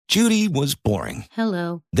Judy was boring.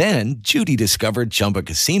 Hello. Then Judy discovered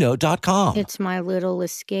ChumbaCasino.com. It's my little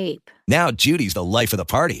escape. Now Judy's the life of the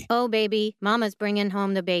party. Oh, baby, mama's bringing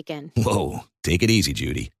home the bacon. Whoa, take it easy,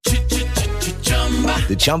 Judy.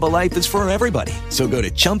 The Chumba life is for everybody. So go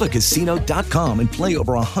to ChumbaCasino.com and play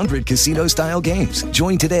over 100 casino-style games.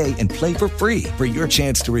 Join today and play for free for your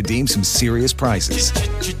chance to redeem some serious prizes.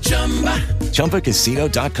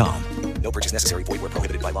 ChumbaCasino.com. No purchase necessary. Void where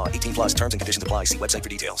prohibited by law. 18 plus terms and conditions apply. See website for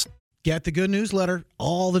details. Get the Good Newsletter.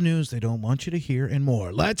 All the news they don't want you to hear and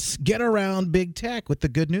more. Let's get around big tech with the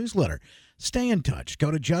Good Newsletter. Stay in touch.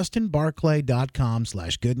 Go to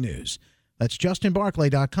justinbarclay.com/good news. That's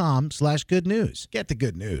justinbarclay.com/good news. Get the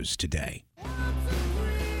good news today.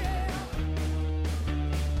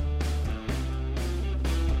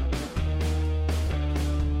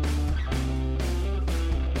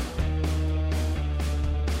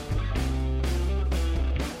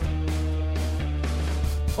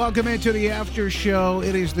 Welcome into the after show.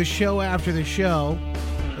 It is the show after the show.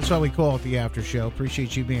 That's why we call it the after show.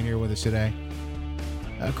 Appreciate you being here with us today.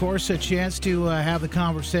 Of course, a chance to have the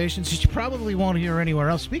conversations that you probably won't hear anywhere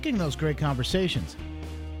else. Speaking of those great conversations,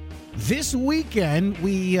 this weekend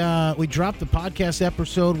we dropped the podcast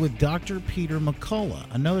episode with Dr. Peter McCullough.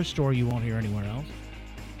 Another story you won't hear anywhere else.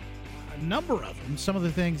 A number of them. Some of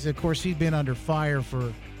the things, of course, he'd been under fire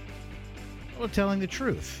for telling the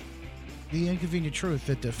truth. The inconvenient truth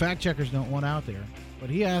that the fact checkers don't want out there. But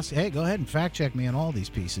he asked, hey, go ahead and fact check me on all these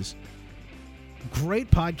pieces. Great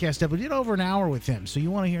podcast episode. We did over an hour with him. So you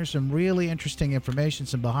want to hear some really interesting information,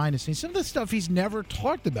 some behind the scenes, some of the stuff he's never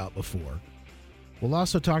talked about before. We'll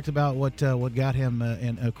also talk about what got him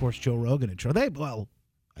and, of course, Joe Rogan in trouble.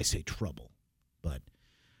 I say trouble, but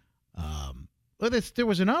there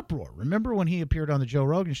was an uproar. Remember when he appeared on the Joe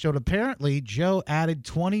Rogan show? Apparently, Joe added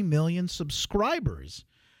 20 million subscribers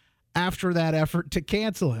after that effort to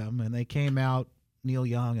cancel him, and they came out, Neil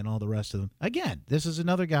Young and all the rest of them. Again, this is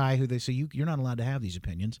another guy who they say you're not allowed to have these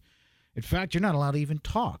opinions. In fact, you're not allowed to even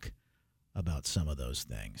talk about some of those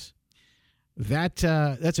things. That's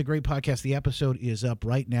a great podcast. The episode is up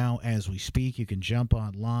right now as we speak. You can jump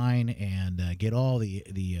online and get all the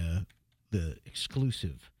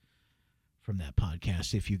exclusive from that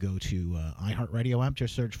podcast if you go to iHeartRadio app.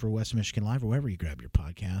 Just search for West Michigan Live or wherever you grab your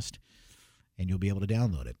podcast, and you'll be able to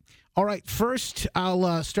download it. All right, first,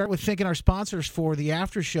 I'll start with thanking our sponsors for the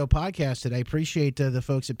After Show podcast today. Appreciate the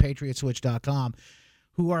folks at PatriotSwitch.com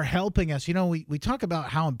who are helping us. You know, we talk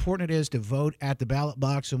about how important it is to vote at the ballot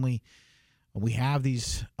box when we have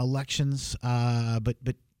these elections, but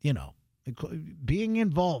you know, being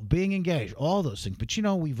involved, being engaged, all those things. But, you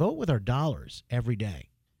know, we vote with our dollars every day.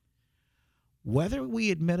 Whether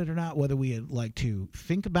we admit it or not, whether we like to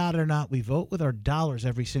think about it or not, we vote with our dollars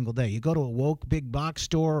every single day. You go to a woke big box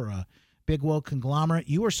store or a big woke conglomerate,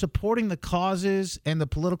 you are supporting the causes and the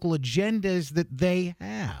political agendas that they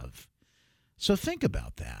have. So think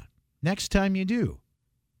about that next time you do.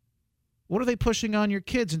 What are they pushing on your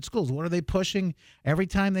kids in schools? What are they pushing every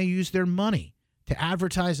time they use their money to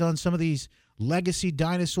advertise on some of these legacy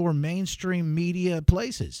dinosaur mainstream media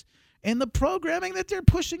places? And the programming that they're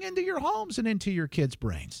pushing into your homes and into your kids'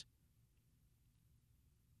 brains.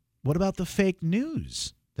 What about the fake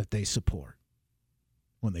news that they support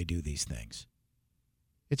when they do these things?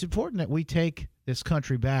 It's important that we take this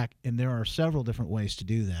country back, and there are several different ways to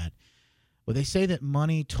do that. Well, they say that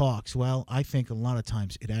money talks. Well, I think a lot of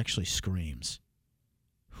times it actually screams.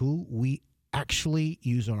 Who we actually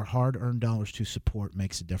use our hard-earned dollars to support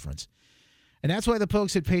makes a difference. And that's why the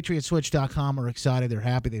folks at PatriotSwitch.com are excited. They're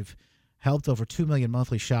happy. They've helped over 2 million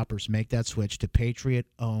monthly shoppers make that switch to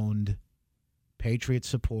Patriot-owned,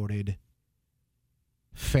 Patriot-supported,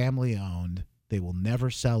 family-owned. They will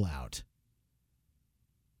never sell out.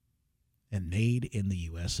 And made in the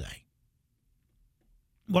USA.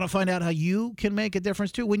 Want to find out how you can make a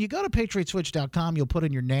difference, too? When you go to PatriotSwitch.com, you'll put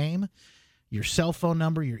in your name, your cell phone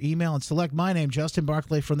number, your email, and select my name, Justin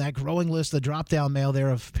Barclay, from that growing list, the drop-down mail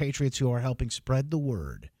there of patriots who are helping spread the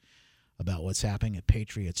word about what's happening at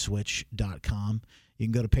PatriotSwitch.com. You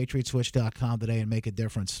can go to PatriotSwitch.com today and make a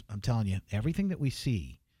difference. I'm telling you, everything that we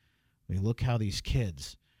see, we look how these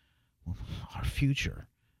kids, our future,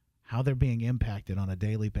 how they're being impacted on a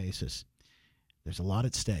daily basis. There's a lot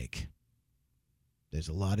at stake. There's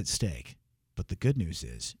a lot at stake. But the good news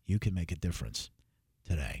is you can make a difference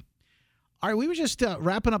today. All right, we were just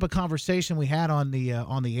wrapping up a conversation we had on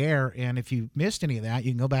the air, and if you missed any of that,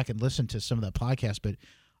 you can go back and listen to some of that podcast, but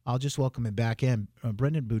I'll just welcome him back in.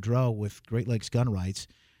 Brendan Boudreau with Great Lakes Gun Rights.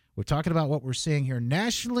 We're talking about what we're seeing here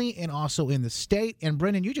nationally and also in the state. And,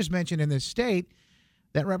 Brendan, you just mentioned in the state,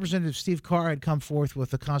 that Representative Steve Carr had come forth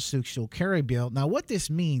with a constitutional carry bill. Now, what this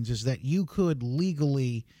means is that you could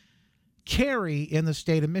legally carry in the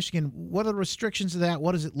state of Michigan. What are the restrictions of that?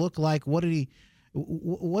 What does it look like? What did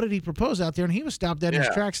he propose out there? And he was stopped dead in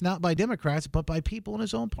his tracks, not by Democrats, but by people in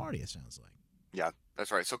his own party, it sounds like. Yeah,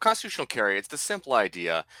 that's right. So constitutional carry, it's the simple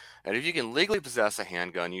idea that if you can legally possess a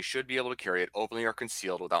handgun, you should be able to carry it openly or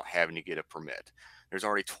concealed without having to get a permit. There's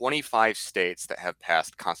already 25 states that have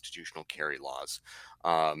passed constitutional carry laws,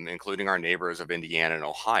 including our neighbors of Indiana and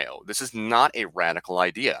Ohio. This is not a radical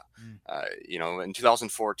idea. In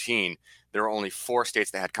 2014, there were only 4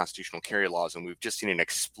 states that had constitutional carry laws, and we've just seen an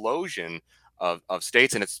explosion of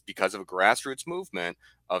states, and it's because of a grassroots movement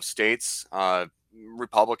of states,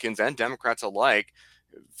 Republicans and Democrats alike,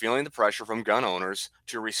 feeling the pressure from gun owners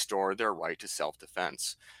to restore their right to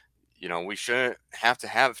self-defense. We shouldn't have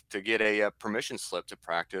to get a permission slip to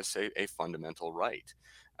practice a fundamental right.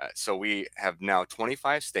 So we have now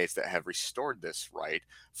 25 states that have restored this right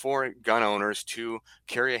for gun owners to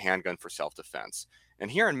carry a handgun for self-defense.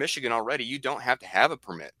 And here in Michigan already, you don't have to have a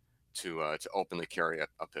permit to openly carry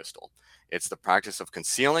a pistol. It's the practice of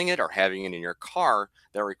concealing it or having it in your car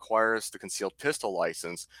that requires the concealed pistol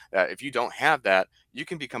license, that if you don't have that, you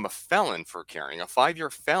can become a felon for carrying, a 5-year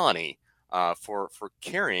felony for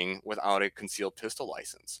carrying without a concealed pistol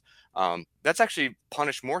license. That's actually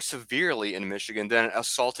punished more severely in Michigan than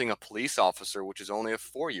assaulting a police officer, which is only a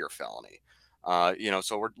 4-year felony.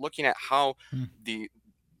 So we're looking at how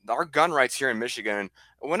our gun rights here in Michigan,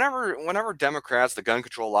 whenever Democrats, the gun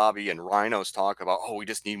control lobby, and rhinos talk about, we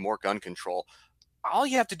just need more gun control, all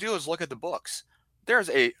you have to do is look at the books. There's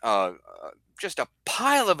just a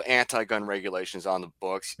pile of anti-gun regulations on the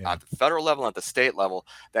books at the federal level and at the state level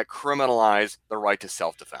that criminalize the right to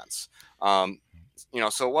self-defense.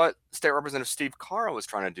 So what State Representative Steve Carr was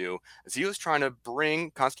trying to do is he was trying to bring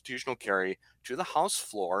constitutional carry to the House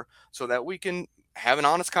floor so that we can have an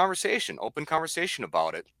honest conversation, open conversation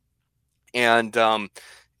about it, and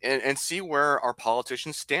see where our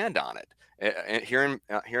politicians stand on it. Here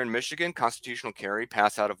in Michigan, constitutional carry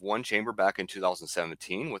passed out of one chamber back in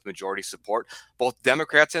 2017 with majority support. Both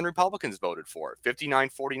Democrats and Republicans voted for it.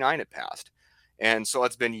 59-49 it passed. And so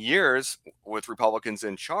it's been years with Republicans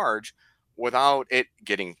in charge without it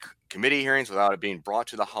getting committee hearings, without it being brought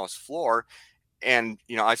to the House floor. And,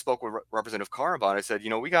 I spoke with Representative Carr about it. I said,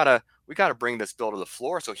 we gotta bring this bill to the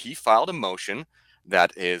floor. So he filed a motion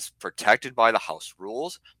that is protected by the House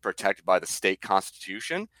rules, protected by the state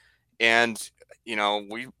constitution. And,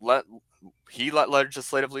 he let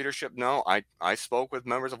legislative leadership know. I spoke with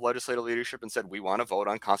members of legislative leadership and said, we want to vote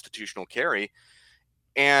on constitutional carry.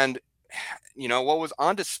 And, what was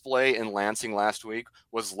on display in Lansing last week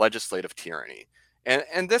was legislative tyranny.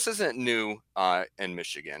 And this isn't new in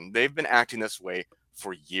Michigan. They've been acting this way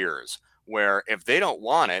for years, where if they don't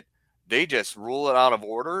want it, they just rule it out of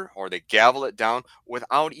order or they gavel it down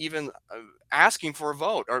without even asking for a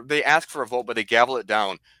vote, or they ask for a vote, but they gavel it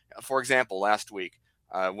down. For example, last week,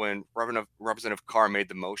 when Representative Carr made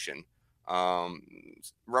the motion,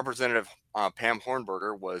 Representative Pam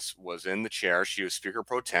Hornberger was in the chair. She was Speaker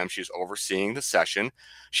Pro Tem. She was overseeing the session.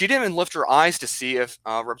 She didn't even lift her eyes to see if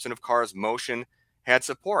Representative Carr's motion had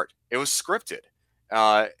support. It was scripted.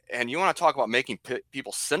 And you want to talk about making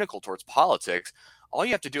people cynical towards politics. All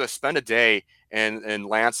you have to do is spend a day in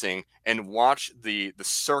Lansing and watch the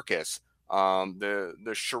circus,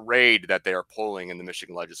 the charade that they are pulling in the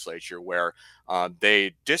Michigan legislature, where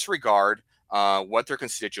they disregard what their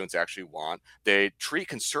constituents actually want. They treat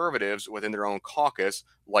conservatives within their own caucus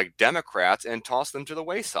like Democrats and toss them to the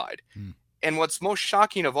wayside. And what's most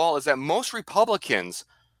shocking of all is that most Republicans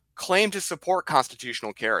claim to support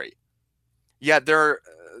constitutional carry, yet they're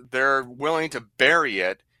willing to bury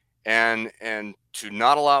it and to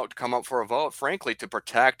not allow it to come up for a vote, frankly, to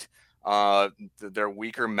protect their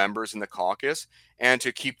weaker members in the caucus and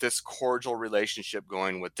to keep this cordial relationship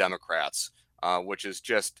going with Democrats, which is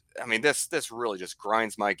just, this really just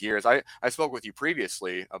grinds my gears. I spoke with you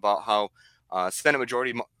previously about how Senate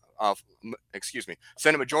Majority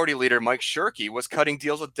Leader Mike Shirkey was cutting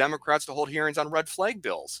deals with Democrats to hold hearings on red flag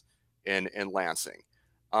bills in Lansing.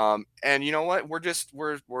 And you know what?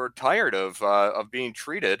 We're tired of being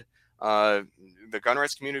treated, the gun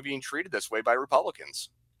rights community being treated this way by Republicans.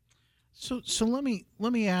 So let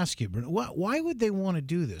me ask you, Bruno, why would they want to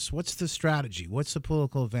do this? What's the strategy? What's the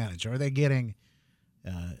political advantage? Are they getting,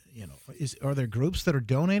 are there groups that are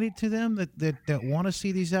donated to them that want to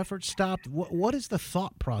see these efforts stopped? What is the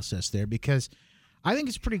thought process there? Because I think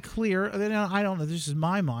it's pretty clear. I don't know. This is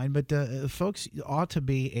my mind, but folks ought to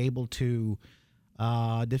be able to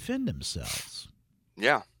defend themselves.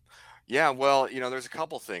 Yeah. Yeah, well, there's a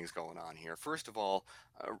couple things going on here. First of all,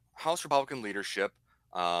 House Republican leadership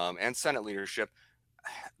and Senate leadership,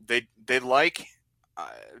 they like uh,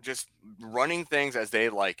 just running things as they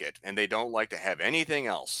like it, and they don't like to have anything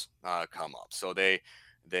else come up. So they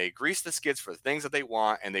grease the skids for the things that they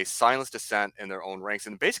want, and they silence dissent in their own ranks.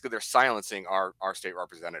 And basically, they're silencing our state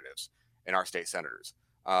representatives and our state senators.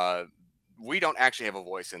 Uh, we don't actually have a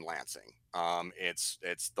voice in Lansing. It's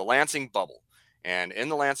the Lansing bubble, and in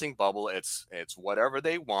the Lansing bubble, it's whatever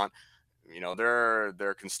they want.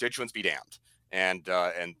 Their constituents be damned, and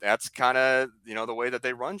that's kind of the way that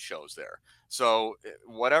they run shows there. So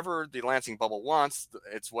whatever the Lansing bubble wants,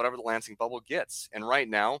 it's whatever the Lansing bubble gets. And right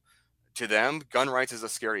now, to them, gun rights is a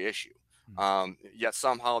scary issue. Yet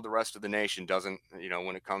somehow the rest of the nation doesn't.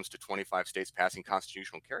 When it comes to 25 states passing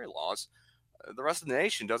constitutional carry laws, the rest of the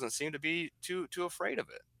nation doesn't seem to be too afraid of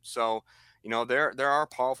it. So, there are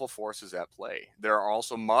powerful forces at play. There are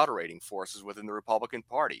also moderating forces within the Republican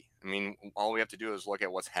Party. I mean, all we have to do is look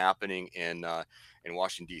at what's happening in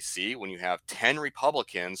Washington D.C. when you have 10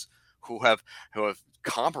 Republicans who have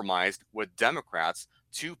compromised with Democrats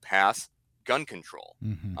to pass gun control.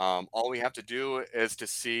 Mm-hmm. All we have to do is to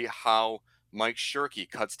see how Mike Shirkey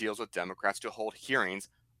cuts deals with Democrats to hold hearings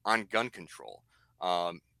on gun control.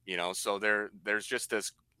 So there's just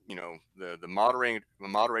this, the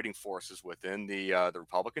moderating forces within the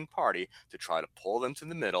Republican Party to try to pull them to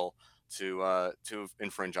the middle to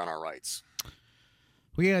infringe on our rights.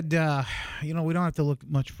 We had, we don't have to look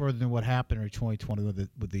much further than what happened in 2020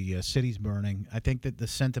 with the cities burning. I think that the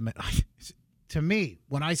sentiment, to me,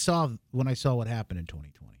 when I saw what happened in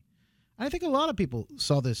 2020, I think a lot of people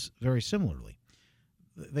saw this very similarly.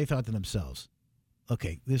 They thought to themselves,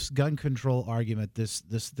 okay, this gun control argument, this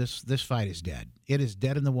fight is dead. It is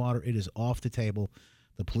dead in the water. It is off the table.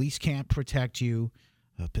 The police can't protect you,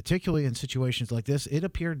 particularly in situations like this. It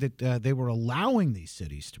appeared that they were allowing these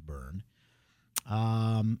cities to burn,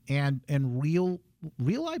 and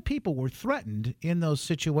real-life people were threatened in those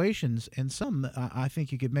situations. And some, I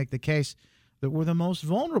think, you could make the case that were the most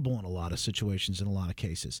vulnerable in a lot of situations, in a lot of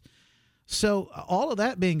cases. So, all of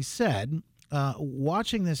that being said,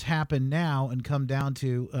 watching this happen now and come down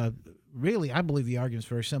to, really, I believe the argument is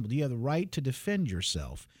very simple. Do you have the right to defend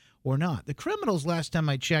yourself or not? The criminals, last time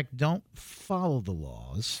I checked, don't follow the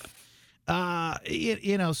laws.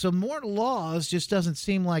 So more laws just doesn't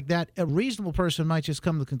seem like that. A reasonable person might just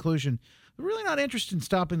come to the conclusion, they're really not interested in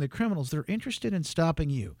stopping the criminals. They're interested in stopping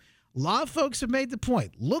you. A lot of folks have made the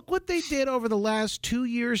point. Look what they did over the last 2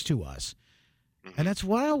 years to us. And that's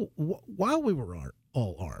while we were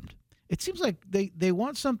all armed. It seems like they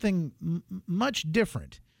want something much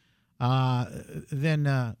different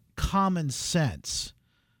than common sense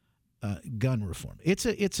gun reform. It's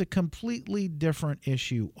a completely different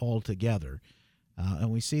issue altogether, and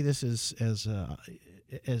we see this as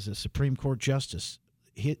a Supreme Court justice.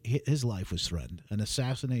 His life was threatened, an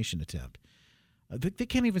assassination attempt. They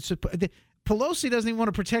can't even. Pelosi doesn't even want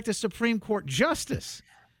to protect a Supreme Court justice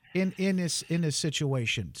in this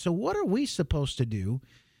situation. So what are we supposed to do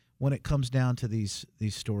when it comes down to these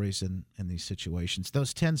stories and these situations?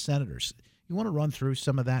 Those 10 senators. You want to run through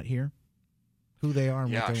some of that here? Who they are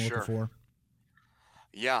and what they're looking for?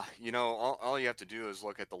 Yeah, all you have to do is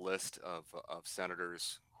look at the list of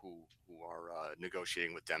senators who are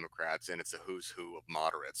negotiating with Democrats, and it's a who's who of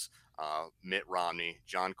moderates. Mitt Romney,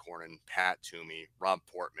 John Cornyn, Pat Toomey, Rob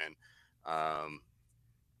Portman,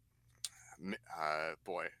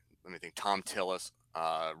 let me think, Tom Tillis,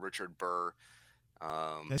 Richard Burr.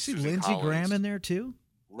 I see Lindsey Graham in there too.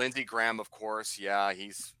 Lindsey Graham, of course. Yeah,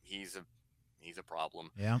 he's a problem.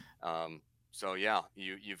 Yeah. So yeah,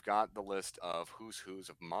 you've got the list of who's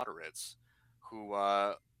of moderates who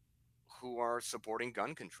are supporting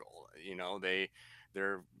gun control.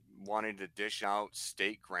 They're wanting to dish out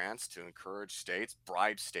state grants to encourage states,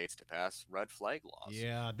 bribe states to pass red flag laws.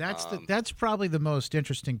 Yeah, that's probably the most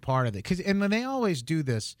interesting part of it. And when they always do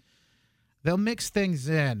this, they'll mix things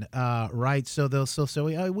in, right? So they'll still say,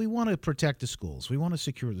 we want to protect the schools, we want to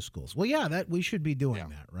secure the schools. Well, yeah, that we should be doing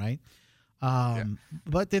that, right?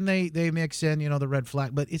 But then they mix in, the red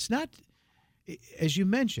flag. But it's not, as you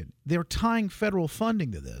mentioned, they're tying federal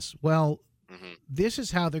funding to this. Well, this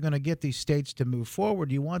is how they're going to get these states to move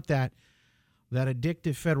forward. You want that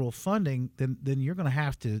addictive federal funding, then you're going to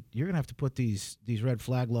have to put these red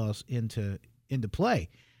flag laws into play.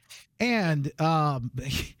 And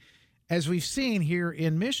as we've seen here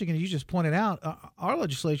in Michigan, you just pointed out, our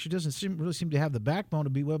legislature doesn't really seem to have the backbone to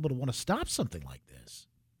be able to want to stop something like this.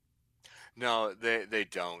 No, they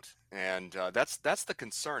don't, and that's the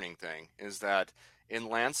concerning thing, is that in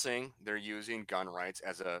Lansing they're using gun rights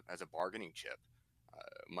as a bargaining chip.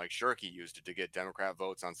 Mike Shirkey used it to get Democrat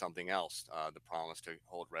votes on something else, the promise to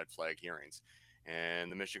hold red flag hearings.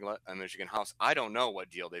 And the Michigan House, I don't know what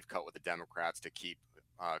deal they've cut with the Democrats to keep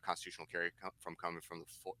constitutional carry from coming from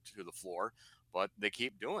to the floor, but they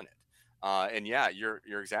keep doing it. And yeah, you're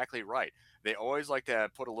exactly right. They always like to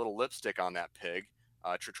put a little lipstick on that pig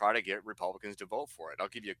to try to get Republicans to vote for it. I'll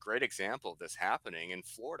give you a great example of this happening in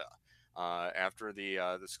Florida. After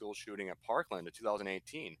the school shooting at Parkland in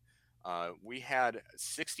 2018, we had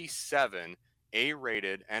 67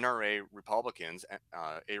 A-rated NRA Republicans,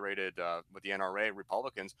 A-rated with the NRA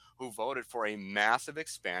Republicans, who voted for a massive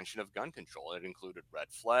expansion of gun control. It included red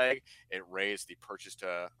flag. It raised the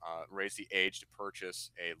age to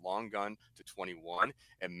purchase a long gun to 21.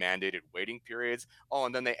 It mandated waiting periods. Oh,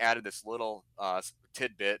 and then they added this little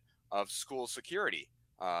tidbit of school security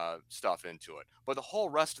stuff into it. But the whole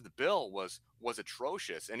rest of the bill was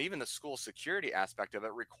atrocious, and even the school security aspect of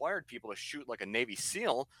it required people to shoot like a Navy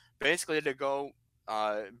SEAL, basically to go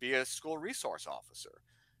be a school resource officer.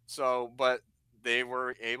 So, but they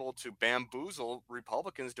were able to bamboozle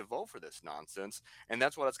Republicans to vote for this nonsense, and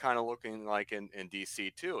that's what it's kind of looking like in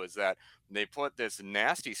DC too, is that they put this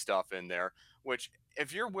nasty stuff in there, which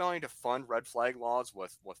if you're willing to fund red flag laws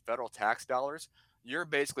with federal tax dollars, you're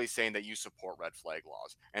basically saying that you support red flag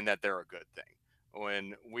laws and that they're a good thing.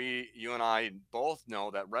 When you and I both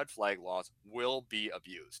know that red flag laws will be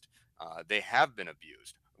abused. They have been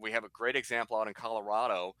abused. We have a great example out in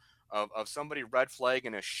Colorado of somebody red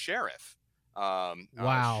flagging a sheriff.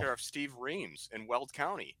 Wow. Sheriff Steve Reams in Weld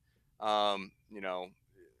County. And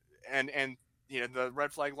the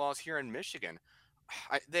red flag laws here in Michigan,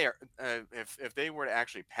 if they were to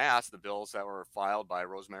actually pass the bills that were filed by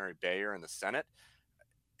Rosemary Bayer in the Senate,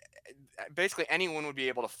 basically anyone would be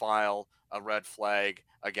able to file a red flag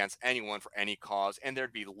against anyone for any cause, and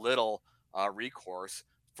there'd be little recourse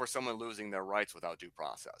for someone losing their rights without due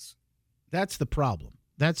process. That's the problem.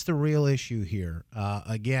 That's the real issue here.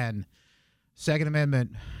 Again, Second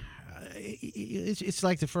Amendment, it's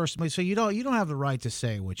like the First Amendment. So you don't have the right to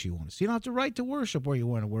say what you want to say. You don't have the right to worship where you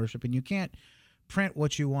want to worship, and you can't print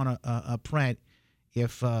what you want to print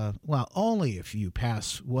if only if you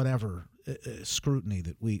pass whatever scrutiny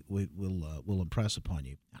that we will impress upon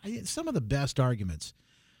you. Some of the best arguments,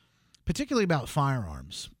 particularly about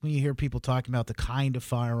firearms, when you hear people talking about the kind of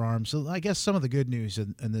firearms. So I guess some of the good news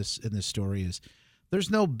in this story is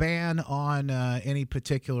there's no ban on any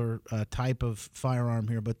particular type of firearm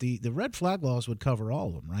here, but the red flag laws would cover all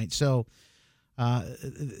of them, right? So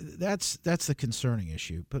that's the concerning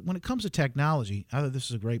issue. But when it comes to technology, I thought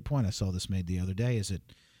this is a great point. I saw this made the other day. Is that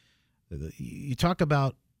you talk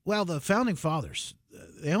about, well, the founding fathers,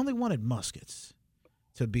 they only wanted muskets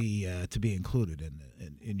to be included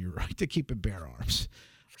in your right to keep and bear arms,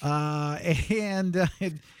 so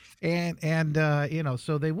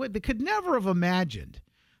they could never have imagined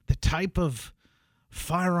the type of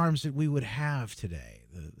firearms that we would have today,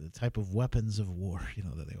 the type of weapons of war,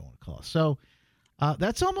 that they want to call us. So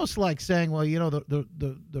that's almost like saying, well, the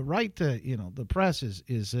right to, the press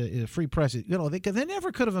is a free press. They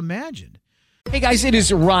never could have imagined. Hey guys, it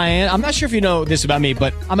is Ryan. I'm not sure if you know this about me,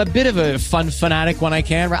 but I'm a bit of a fun fanatic when I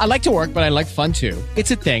can. I like to work, but I like fun too.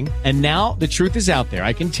 It's a thing. And now the truth is out there.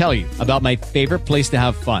 I can tell you about my favorite place to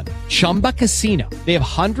have fun. Chumba Casino. They have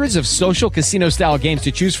hundreds of social casino style games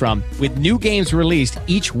to choose from with new games released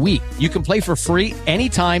each week. You can play for free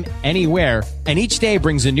anytime, anywhere. And each day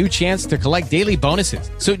brings a new chance to collect daily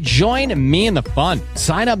bonuses. So join me in the fun.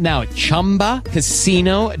 Sign up now at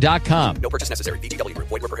ChumbaCasino.com. No purchase necessary. VGW.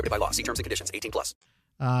 Void where prohibited by law. See terms and conditions. 18+.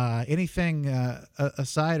 Anything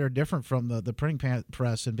aside or different from the printing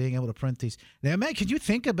press and being able to print these. Now, man, could you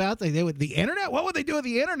think about the internet? What would they do with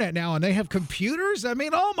the internet now? And they have computers? I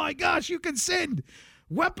mean, oh my gosh, you can send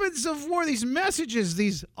weapons of war, these messages,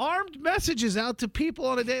 these armed messages out to people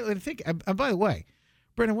on a daily. And by the way,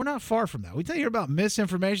 Brendan, we're not far from that. We tell you about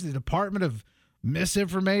misinformation, the Department of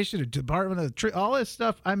Misinformation, the Department of all this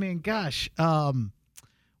stuff. I mean, gosh,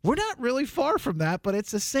 we're not really far from that, but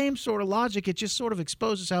it's the same sort of logic. It just sort of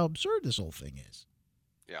exposes how absurd this whole thing is.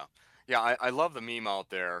 Yeah. I love the meme out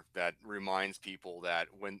there that reminds people that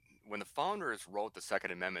when the founders wrote the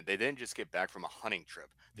Second Amendment, they didn't just get back from a hunting trip.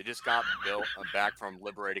 They just got back from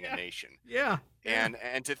liberating a nation. Yeah. And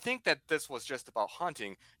to think that this was just about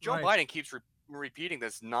hunting, Joe Biden keeps repeating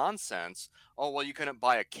this nonsense. Oh, well, you couldn't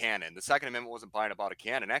buy a cannon. The Second Amendment wasn't buying about a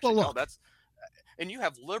cannon. Actually, no, and you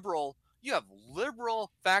have liberal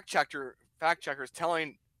fact checkers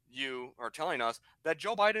telling us that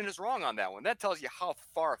Joe Biden is wrong on that one. That tells you how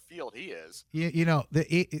far afield he is.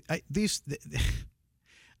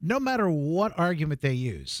 No matter what argument they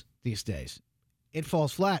use these days, it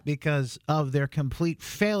falls flat because of their complete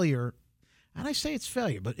failure. And I say it's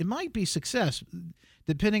failure, but it might be success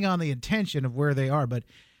depending on the intention of where they are. But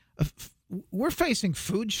we're facing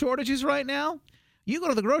food shortages right now. You go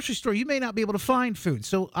to the grocery store, you may not be able to find food.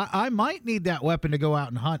 So I might need that weapon to go out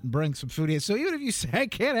and hunt and bring some food in. So even if you say I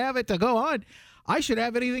can't have it to go on, I should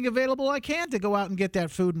have anything available I can to go out and get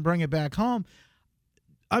that food and bring it back home.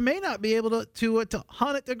 I may not be able to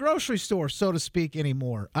hunt at the grocery store, so to speak,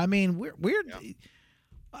 anymore. I mean, we're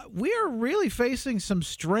really facing some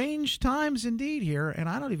strange times indeed here, and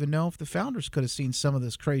I don't even know if the founders could have seen some of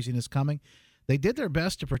this craziness coming. They did their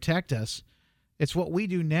best to protect us. It's what we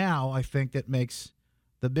do now, I think, that makes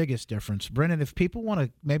the biggest difference. Brendan, if people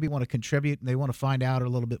want to contribute and they want to find out a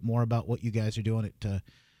little bit more about what you guys are doing at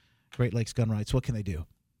Great Lakes Gun Rights, what can they do?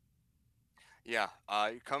 Yeah,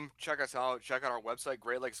 come check us out. Check out our website,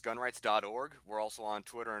 greatlakesgunrights.org. We're also on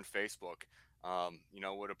Twitter and Facebook.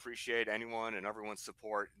 Would appreciate anyone and everyone's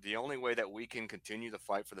support. The only way that we can continue the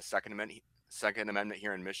fight for the Second Amendment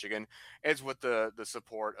here in Michigan is with the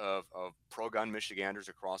support of pro-gun Michiganders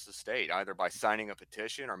across the state, either by signing a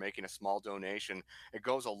petition or making a small donation. It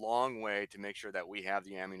goes a long way to make sure that we have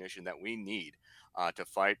the ammunition that we need to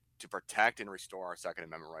fight, to protect and restore our Second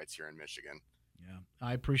Amendment rights here in Michigan. Yeah,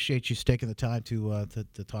 I appreciate you taking the time to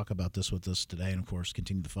talk about this with us today, and of course,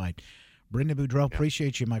 continue the fight. Brendan Boudreau,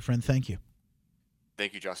 appreciate you, my friend. Thank you.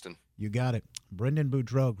 Thank you, Justin. You got it. Brendan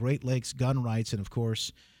Boudreau, Great Lakes Gun Rights, and of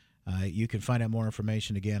course, you can find out more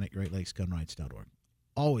information again at greatlakesgunrights.org.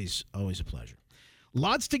 Always a pleasure.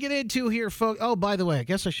 Lots to get into here, folks. Oh, by the way, I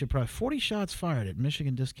guess I should probably 40 shots fired at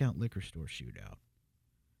Michigan Discount Liquor Store shootout.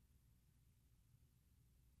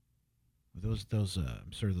 Those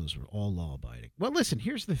I'm sure those were all law-abiding. Well, listen,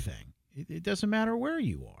 here's the thing. It doesn't matter where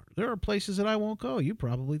you are. There are places that I won't go. You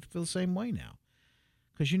probably feel the same way now,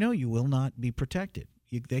 because you will not be protected.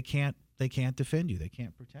 They can't defend you. They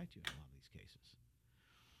can't protect you in a lot of these cases.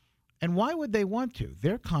 And why would they want to?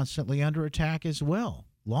 They're constantly under attack as well.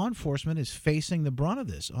 Law enforcement is facing the brunt of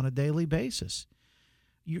this on a daily basis.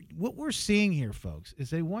 What we're seeing here, folks, is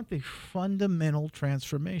they want the fundamental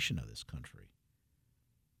transformation of this country.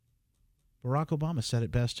 Barack Obama said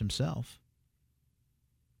it best himself.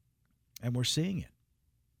 And we're seeing it.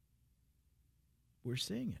 We're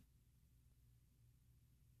seeing it.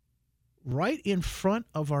 Right in front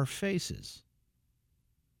of our faces.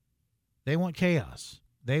 They want chaos.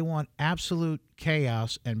 They want absolute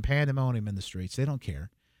chaos and pandemonium in the streets. They don't care.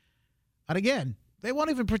 And again, they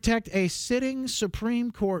won't even protect a sitting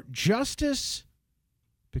Supreme Court justice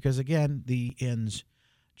because, again, the ends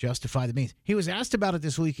justify the means. He was asked about it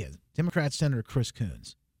this weekend, Democrat Senator Chris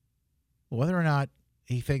Coons, whether or not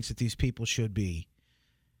he thinks that these people should be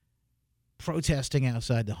protesting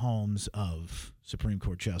outside the homes of Supreme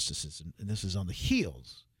Court justices. And this is on the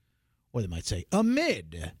heels, or they might say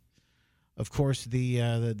amid, of course, the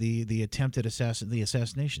attempted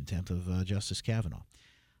assassination attempt of Justice Kavanaugh.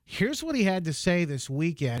 Here's what he had to say this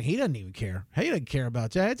weekend. He doesn't even care. He doesn't care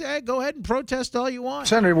about that. Hey, go ahead and protest all you want.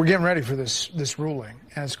 Senator, we're getting ready for this ruling,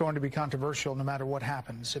 and it's going to be controversial no matter what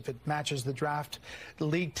happens. If it matches the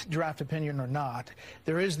leaked draft opinion or not,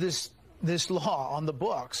 there is this law on the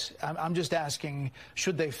books. I'm just asking,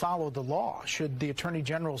 should they follow the law? Should the Attorney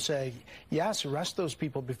General say, yes, arrest those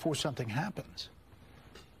people before something happens?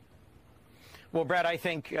 Well, Brad, I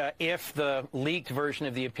think if the leaked version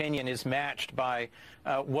of the opinion is matched by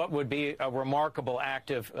what would be a remarkable act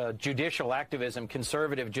of judicial activism,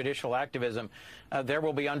 conservative judicial activism, there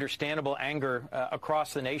will be understandable anger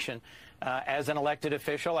across the nation. As an elected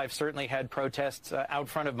official, I've certainly had protests out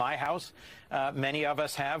front of my house. Many of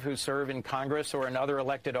us have who serve in Congress or in other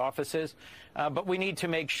elected offices. But we need to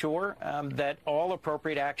make sure that all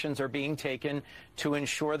appropriate actions are being taken to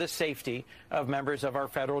ensure the safety of members of our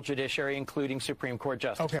federal judiciary, including Supreme Court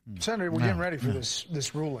justice. Okay. Senator, we're getting ready for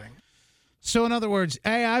this ruling. So, in other words,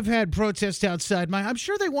 hey, I've had protests outside I'm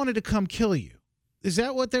sure they wanted to come kill you. Is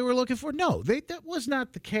that what they were looking for? No, that was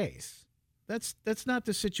not the case. That's not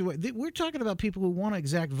the situation. We're talking about people who want to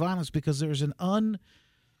exact violence because there was an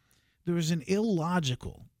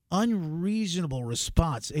illogical, unreasonable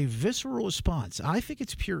response, a visceral response. I think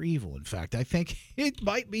it's pure evil, in fact. I think it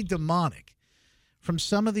might be demonic from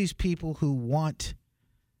some of these people who want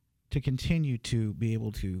to continue to be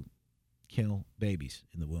able to kill babies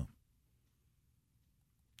in the womb.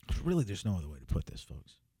 Really, there's no other way to put this,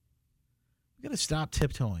 folks. We've got to stop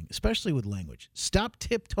tiptoeing, especially with language. Stop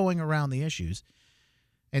tiptoeing around the issues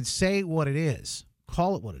and say what it is.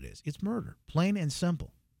 Call it what it is. It's murder. Plain and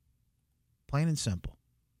simple. Plain and simple.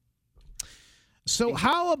 So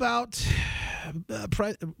how about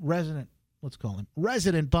Resident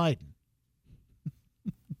Biden?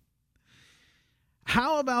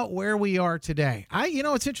 How about where we are today?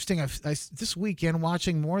 It's interesting. This weekend,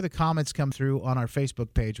 watching more of the comments come through on our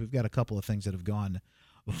Facebook page, we've got a couple of things that have gone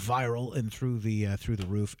viral and through the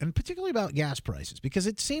roof, and particularly about gas prices, because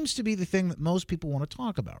it seems to be the thing that most people want to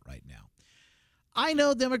talk about right now. I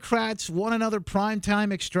know Democrats want another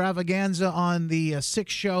primetime extravaganza on the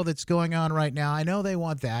 6 show that's going on right now. I know they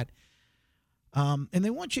want that. And they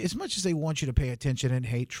want you, as much as they want you to pay attention and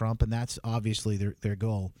hate Trump, and that's obviously their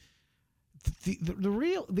goal.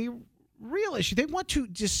 The real issue, they want to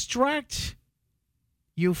distract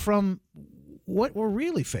you from what we're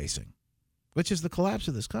really facing, which is the collapse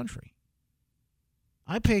of this country.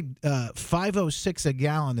 I paid $5.06 a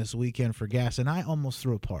gallon this weekend for gas, and I almost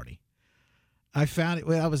threw a party. I found it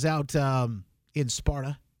when I was out in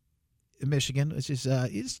Sparta, in Michigan, which is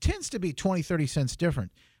it tends to be 20, 30 cents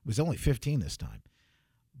different. It was only 15 this time.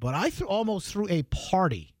 But I almost threw a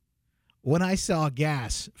party when I saw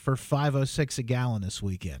gas for $5.06 a gallon this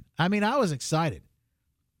weekend. I mean, I was excited.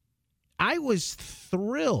 I was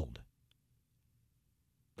thrilled.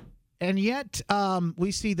 And yet,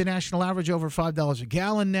 we see the national average over $5 a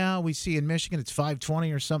gallon now. We see in Michigan it's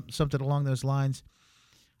 $5.20 or something along those lines.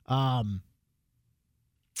 And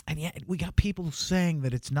yet we got people saying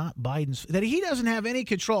that it's not Biden's, that he doesn't have any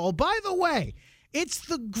control. Oh, by the way, it's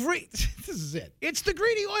the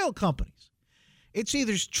greedy oil companies. It's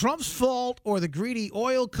either Trump's fault or the greedy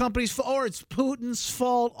oil companies' fault, or it's Putin's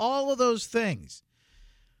fault, all of those things.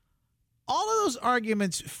 All of those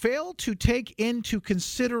arguments fail to take into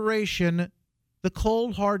consideration the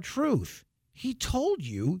cold, hard truth. He told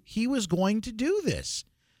you he was going to do this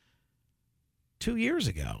 2 years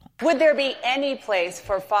ago. Would there be any place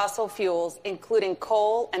for fossil fuels, including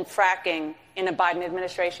coal and fracking, in a Biden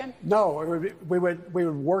administration? No, we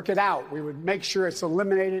would work it out. We would make sure it's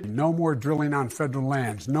eliminated. No more drilling on federal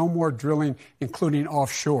lands. No more drilling, including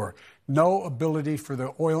offshore. No ability for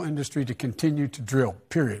the oil industry to continue to drill,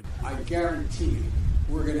 period. I guarantee you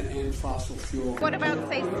we're going to end fossil fuel. What about,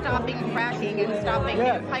 say, stopping fracking and stopping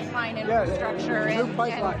new pipeline infrastructure?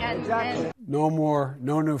 Exactly. No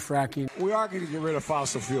new fracking. We are going to get rid of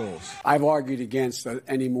fossil fuels. I've argued against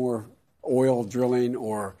any more oil drilling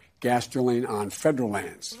or gas drilling on federal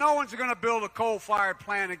lands. No one's going to build a coal-fired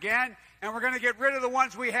plant again, and we're going to get rid of the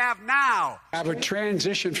ones we have now. Have a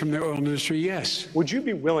transition from the oil industry, yes. Would you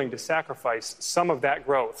be willing to sacrifice some of that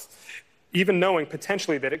growth, even knowing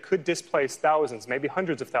potentially that it could displace thousands, maybe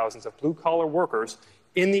hundreds of thousands of blue-collar workers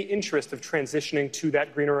in the interest of transitioning to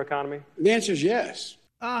that greener economy? The answer is yes.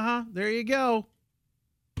 There you go.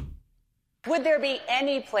 Would there be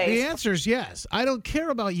any place? The answer is yes. I don't care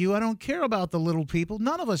about you. I don't care about the little people.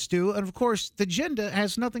 None of us do. And, of course, the agenda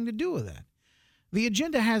has nothing to do with that. The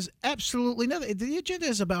agenda has absolutely nothing. The agenda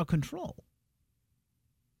is about control.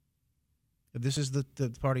 This is the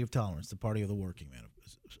party of tolerance, the party of the working man,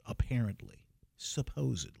 apparently,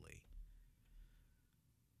 supposedly.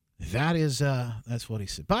 That's what he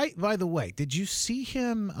said. By the way, did you see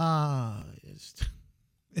him?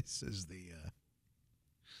 This is the.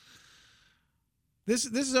 This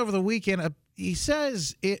is over the weekend. He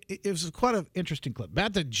says it was quite an interesting clip.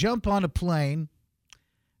 About to jump on a plane,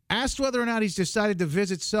 asked whether or not he's decided to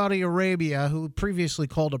visit Saudi Arabia, who previously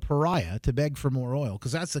called a pariah, to beg for more oil,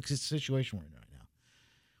 because that's the situation we're in right now.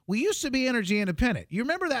 We used to be energy independent. You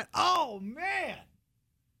remember that? Oh, man.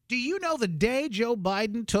 Do you know the day Joe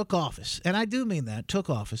Biden took office, and I do mean that, took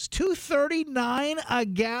office, $2.39 a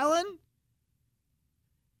gallon?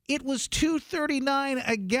 It was $2.39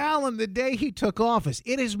 a gallon the day he took office.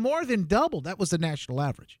 It is more than doubled. That was the national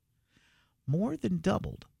average. More than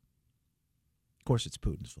doubled. Of course, it's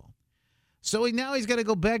Putin's fault. So now he's got to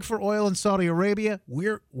go beg for oil in Saudi Arabia.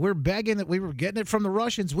 We're begging that we were getting it from the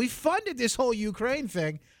Russians. We funded this whole Ukraine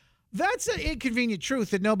thing. That's an inconvenient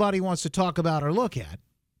truth that nobody wants to talk about or look at.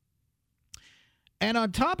 And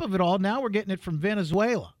on top of it all, now we're getting it from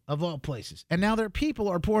Venezuela, of all places. And now their people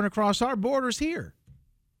are pouring across our borders here.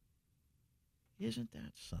 Isn't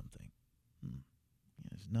that something?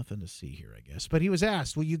 There's nothing to see here, I guess. But he was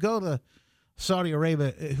asked, will you go to Saudi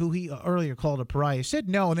Arabia, who he earlier called a pariah? He said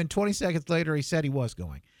no, and then 20 seconds later he said he was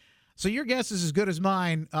going. So your guess is as good as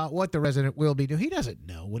mine what the resident will be doing. He doesn't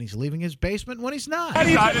know when he's leaving his basement and when he's not. Have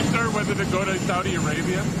you decided, sir, whether to go to Saudi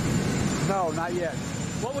Arabia? No, not yet.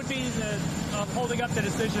 What would be the holding up the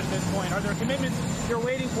decision at this point? Are there commitments you're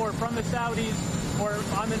waiting for from the Saudis or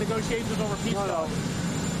on the negotiations over peace? No.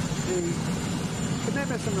 The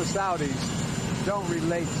commitments from the Saudis don't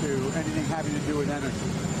relate to anything having to do with energy.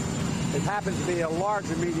 It happens to be a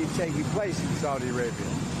larger meeting taking place in Saudi Arabia.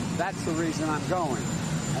 That's the reason I'm going.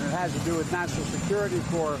 And it has to do with national security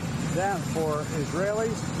for them, for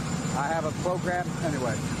Israelis. I have a program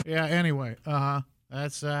anyway. Yeah, anyway.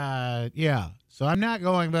 That's, yeah. So I'm not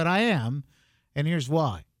going, but I am. And here's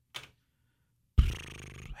why.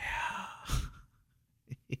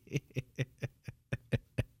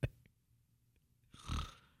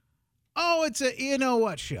 Oh, it's a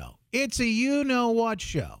you-know-what show. It's a you-know-what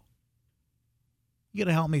show. You got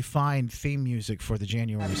to help me find theme music for the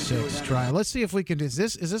January 6th trial. Let's see if we can. Is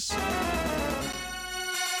this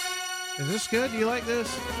good? Do you like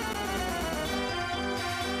this?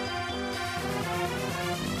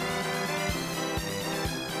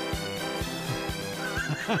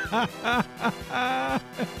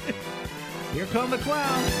 Here come the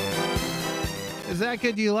clowns. Is that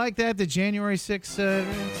good? Do you like that? The January 6th.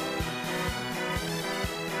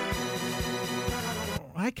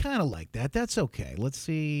 I kind of like that. That's okay. Let's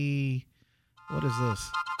see. What is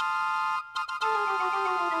this?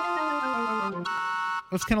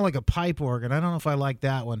 It's kind of like a pipe organ. I don't know if I like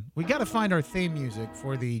that one. We got to find our theme music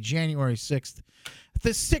for the January 6th. The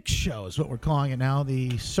 6th show is what we're calling it now.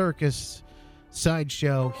 The circus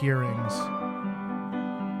sideshow hearings. I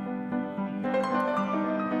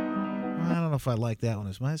don't know if I like that one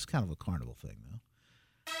as much. It's kind of a carnival thing, though.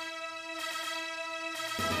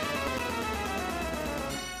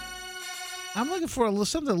 I'm looking for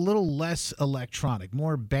something a little less electronic,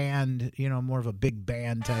 more band, more of a big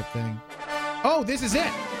band type thing. Oh, this is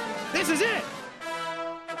it. This is it.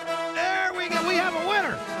 There we go. We have a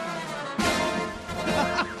winner.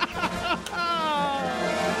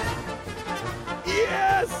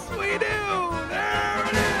 Yes, we do. There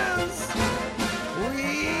it is. We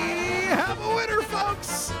have a winner,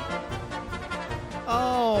 folks.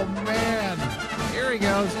 Oh, man. Here he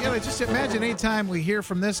goes. Just imagine any time we hear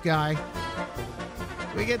from this guy,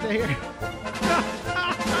 we get to hear.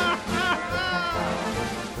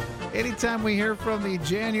 Anytime we hear from the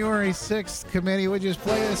January 6th committee, we just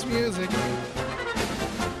play this music.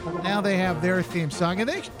 Now they have their theme song, and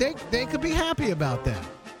they could be happy about that.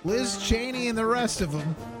 Liz Cheney and the rest of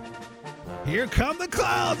them. Here come the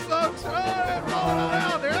clouds, folks. Oh, they're rolling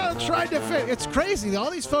around. They're all trying to fit. It's crazy. All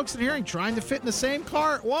these folks in hearing trying to fit in the same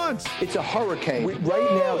car at once. It's a hurricane. Right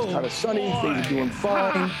now, it's kind of sunny. Things are doing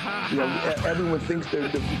fine. Everyone thinks the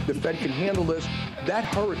Fed can handle this. That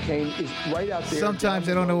hurricane is right out there. Sometimes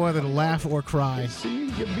I don't know whether to laugh or cry. See,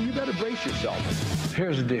 you better brace yourself.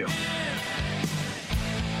 Here's the deal.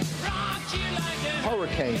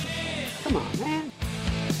 Hurricane. Come on, man.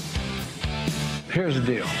 Here's the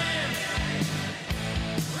deal.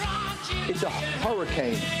 It's a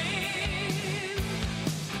hurricane.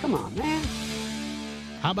 Come on, man.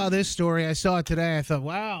 How about this story? I saw it today. I thought,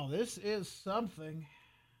 wow, this is something.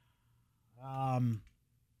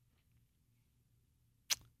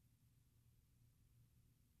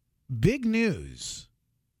 Big news.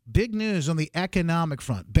 Big news on the economic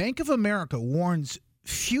front. Bank of America warns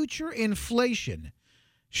future inflation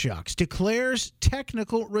shocks, declares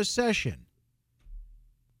technical recession.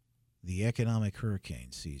 The economic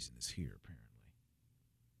hurricane season is here, apparently.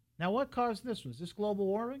 Now, what caused this? Was this global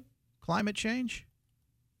warming, climate change,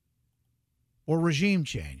 or regime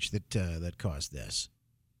change that caused this?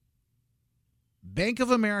 Bank of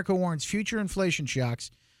America warns future inflation shocks,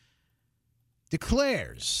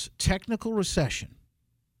 declares technical recession.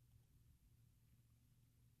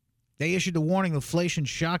 They issued a warning: the inflation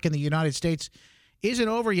shock in the United States isn't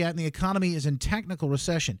over yet, and the economy is in technical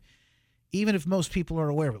recession. Even if most people are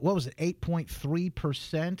aware of it. What was it,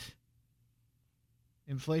 8.3%?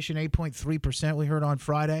 Inflation, 8.3% we heard on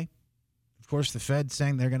Friday. Of course, the Fed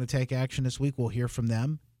saying they're going to take action this week. We'll hear from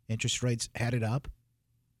them. Interest rates headed up.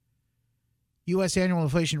 U.S. annual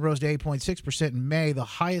inflation rose to 8.6% in May, the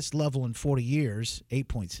highest level in 40 years.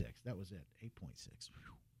 8.6. That was it, 8.6.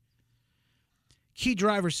 Key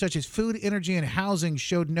drivers such as food, energy, and housing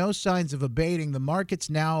showed no signs of abating. The markets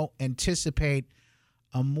now anticipate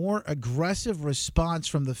a more aggressive response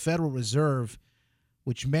from the Federal Reserve,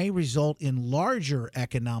 which may result in larger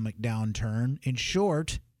economic downturn. In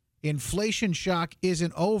short, inflation shock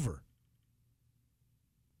isn't over.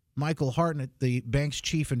 Michael Hartnett, the bank's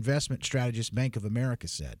chief investment strategist, Bank of America,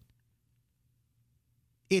 said.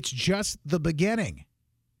 It's just the beginning,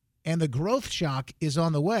 and the growth shock is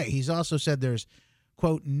on the way. He's also said there's,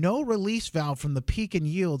 quote, no release valve from the peak in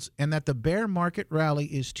yields, and that the bear market rally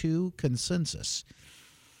is to consensus.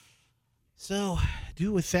 So,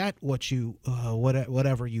 do with that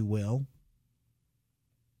whatever you will.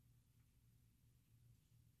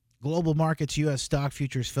 Global markets, U.S. stock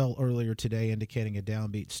futures fell earlier today, indicating a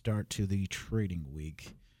downbeat start to the trading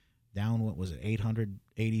week. Down, what was it,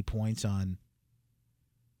 880 points on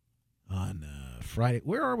Friday.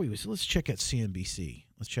 Where are we? So let's check at CNBC.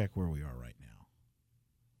 Let's check where we are right now.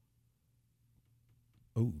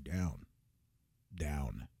 Oh, down.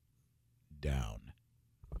 down.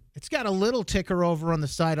 It's got a little ticker over on the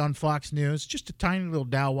side on Fox News, just a tiny little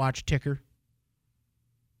Dow Watch ticker.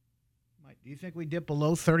 Do you think we dip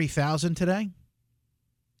below 30,000 today?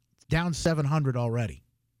 It's down 700 already.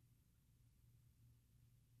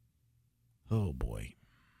 Oh, boy.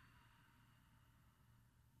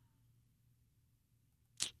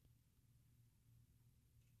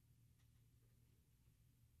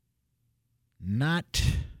 Not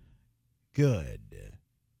good.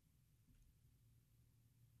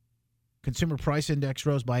 Consumer Price Index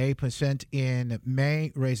rose by 8% in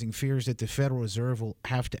May, raising fears that the Federal Reserve will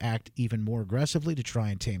have to act even more aggressively to try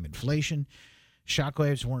and tame inflation.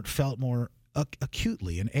 Shockwaves weren't felt more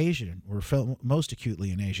acutely in Asia, or felt most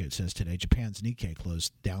acutely in Asia, it says today. Japan's Nikkei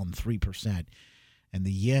closed down 3%, and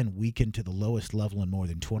the yen weakened to the lowest level in more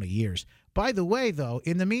than 20 years. By the way, though,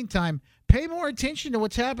 in the meantime, pay more attention to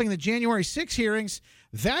what's happening in the January 6 hearings.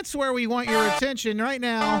 That's where we want your attention right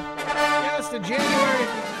now. Yes, the January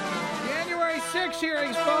 6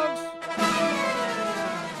 hearings, folks.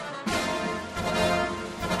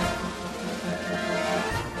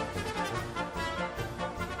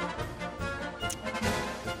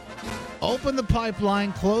 Open the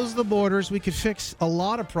pipeline, close the borders. We could fix a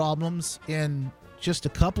lot of problems in just a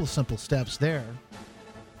couple of simple steps there.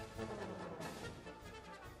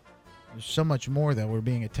 There's so much more that we're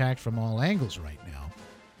being attacked from all angles right now.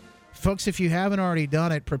 Folks, if you haven't already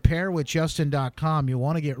done it, preparewithjustin.com. You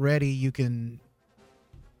want to get ready. You can...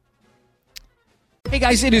 Hey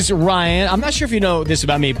guys, it is Ryan. I'm not sure if you know this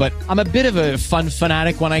about me, but I'm a bit of a fun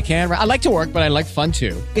fanatic when I can. I like to work, but I like fun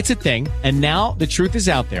too. It's a thing. And now the truth is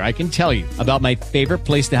out there. I can tell you about my favorite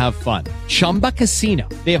place to have fun. Chumba Casino.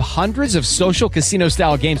 They have hundreds of social casino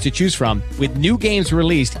style games to choose from with new games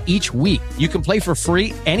released each week. You can play for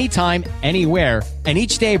free anytime, anywhere. And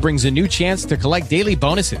each day brings a new chance to collect daily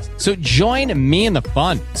bonuses. So join me in the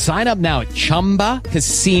fun. Sign up now at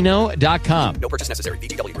ChumbaCasino.com. No purchase necessary.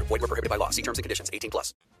 VGW. Void where prohibited by law. See terms and conditions.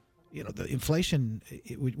 18+. You know, the inflation,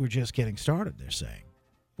 we're just getting started, they're saying.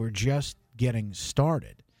 We're just getting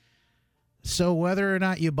started. So whether or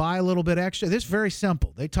not you buy a little bit extra, this is very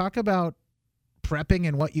simple. They talk about prepping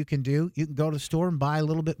and what you can do. You can go to the store and buy a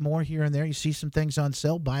little bit more here and there. You see some things on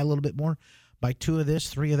sale, buy a little bit more. Buy 2 of this,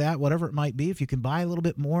 3 of that, whatever it might be. If you can buy a little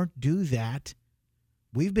bit more, do that.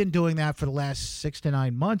 We've been doing that for the last 6 to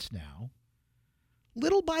 9 months now.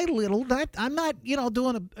 Little by little. I'm not,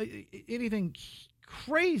 doing anything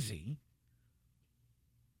crazy.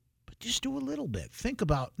 But just do a little bit. Think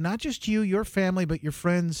about not just you, your family, but your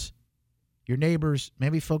friends, your neighbors,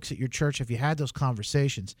 maybe folks at your church. If you had those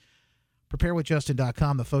conversations,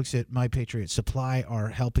 preparewithjustin.com. The folks at My Patriot Supply are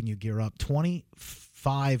helping you gear up.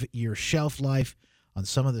 25-year shelf life on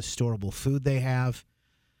some of the storable food they have.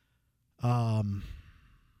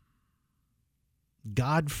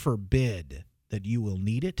 God forbid that you will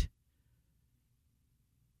need it.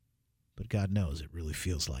 But God knows it really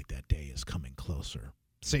feels like that day is coming closer.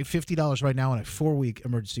 Save $50 right now on a 4-week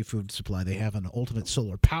emergency food supply. They have an Ultimate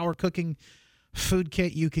Solar Power Cooking Food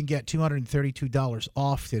Kit. You can get $232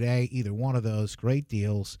 off today. Either one of those. Great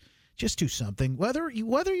deals. Just do something. Whether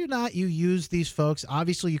or not you use these folks,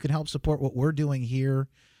 obviously you can help support what we're doing here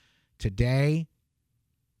today.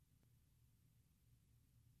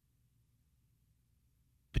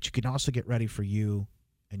 But you can also get ready for you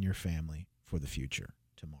and your family for the future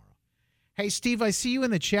tomorrow. Hey, Steve, I see you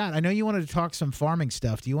in the chat. I know you wanted to talk some farming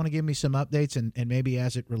stuff. Do you want to give me some updates and maybe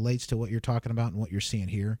as it relates to what you're talking about and what you're seeing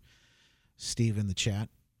here? Steve in the chat.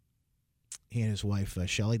 He and his wife,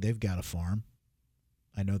 Shelly, they've got a farm.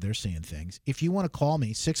 I know they're seeing things. If you want to call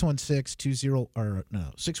me,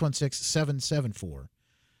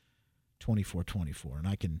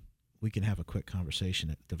 616-774-2424, and we can have a quick conversation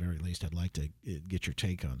at the very least. I'd like to get your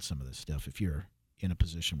take on some of this stuff if you're in a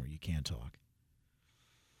position where you can talk.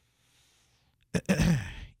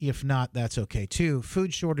 If not, that's okay too.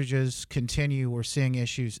 Food shortages continue. We're seeing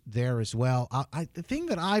issues there as well. The thing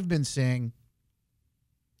that I've been seeing,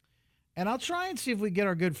 and I'll try and see if we get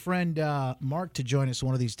our good friend Mark to join us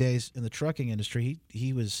one of these days in the trucking industry.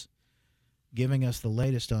 He was giving us the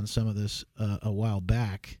latest on some of this a while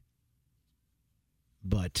back.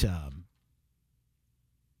 But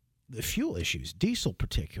the fuel issues, diesel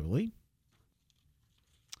particularly,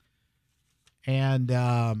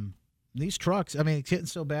 and these trucks, I mean, it's getting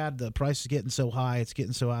so bad, the price is getting so high, it's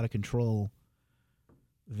getting so out of control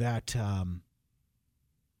that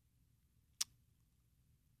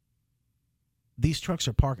these trucks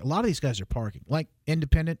are parking. A lot of these guys are parking, like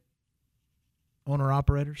independent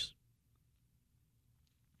owner-operators.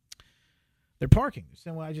 They're parking. They're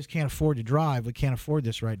saying, well, I just can't afford to drive. We can't afford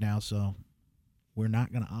this right now, so we're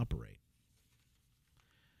not going to operate.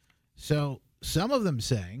 So some of them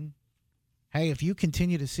saying, hey, if you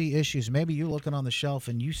continue to see issues, maybe you're looking on the shelf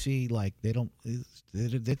and you see like they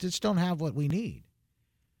just don't have what we need.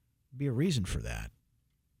 Be a reason for that.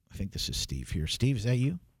 I think this is Steve here. Steve, is that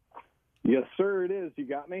you? Yes, sir, it is. You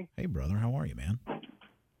got me? Hey, brother. How are you, man?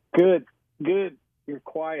 Good. You're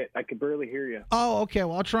quiet. I could barely hear you. Oh, okay.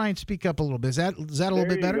 Well, I'll try and speak up a little bit. Is that a little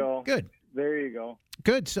bit better? Go. Good. There you go.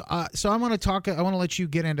 Good. So I want to talk. I want to let you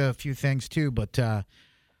get into a few things too, but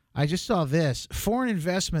I just saw this. Foreign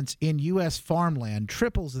investments in U.S. farmland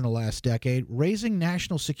triples in the last decade, raising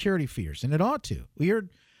national security fears, and it ought to. We heard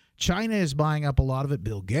China is buying up a lot of it.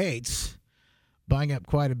 Bill Gates buying up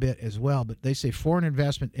quite a bit as well, but they say foreign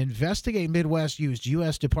investment. Investigate Midwest used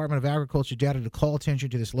U.S. Department of Agriculture data to call attention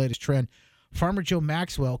to this latest trend. Farmer Joe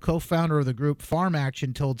Maxwell, co-founder of the group Farm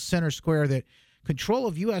Action, told Center Square that control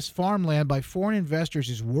of U.S. farmland by foreign investors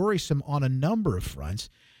is worrisome on a number of fronts.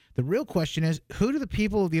 The real question is, who do the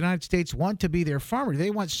people of the United States want to be their farmer? Do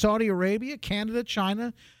they want Saudi Arabia, Canada,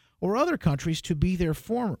 China, or other countries to be their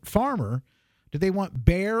farmer? Do they want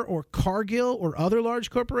Bayer or Cargill or other large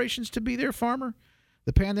corporations to be their farmer?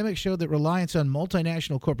 The pandemic showed that reliance on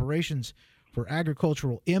multinational corporations for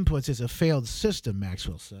agricultural inputs is a failed system,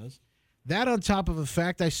 Maxwell says. That on top of the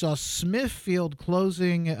fact I saw Smithfield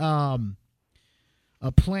closing a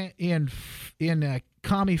plant in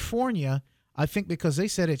California, I think because they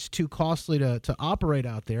said it's too costly to operate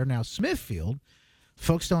out there. Now, Smithfield,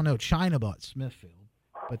 folks don't know China bought Smithfield,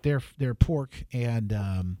 but they're pork,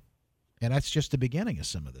 and that's just the beginning of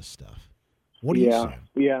some of this stuff. What do you say?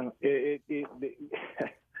 Yeah.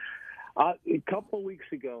 A couple of weeks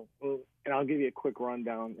ago, and I'll give you a quick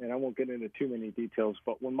rundown, and I won't get into too many details,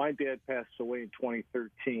 but when my dad passed away in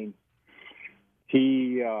 2013,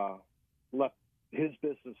 he left his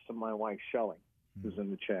business to my wife, Shelley, who's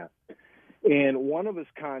in the chat. And one of his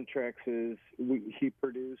contracts is he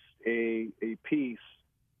produced a piece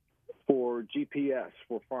for GPS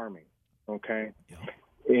for farming, okay? Yeah.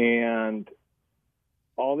 And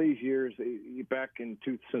all these years, back since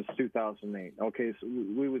 2008, okay, so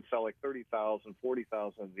we would sell like 30,000,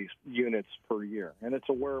 40,000 of these units per year. And it's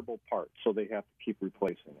a wearable part, so they have to keep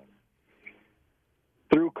replacing it.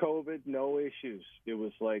 Through COVID, no issues. It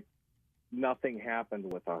was like nothing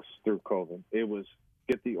happened with us through COVID. It was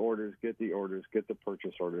get the orders, get the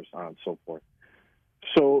purchase orders, on and so forth.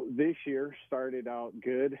 So this year started out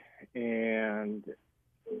good, and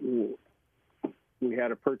we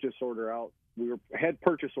had a purchase order out. We had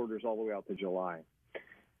purchase orders all the way out to July.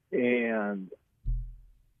 And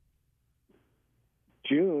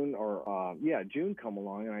June come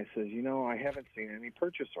along, and I says, I haven't seen any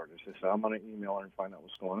purchase orders. I said, I'm going to email her and find out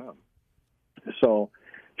what's going on. So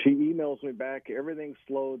she emails me back, everything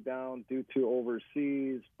slowed down due to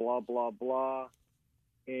overseas, blah, blah, blah.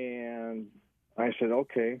 And I said,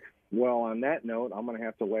 okay, well, on that note, I'm going to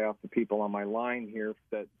have to lay off the people on my line here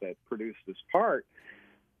that produced this part.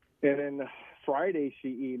 And then Friday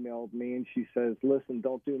she emailed me and she says, listen,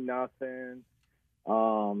 don't do nothing.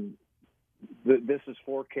 This is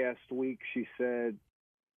forecast week. She said,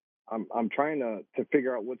 I'm trying to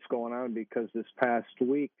figure out what's going on because this past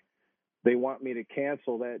week they want me to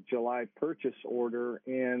cancel that July purchase order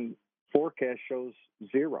and forecast shows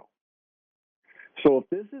 0. So if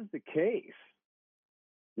this is the case,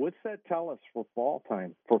 what's that tell us for fall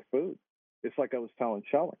time for food? It's like I was telling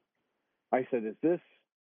Shelley. I said,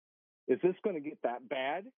 is this going to get that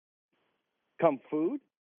bad come food?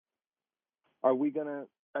 Are we going to,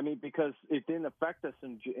 because it didn't affect us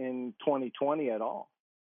in 2020 at all.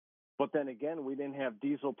 But then again, we didn't have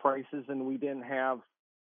diesel prices and we didn't have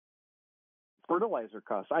fertilizer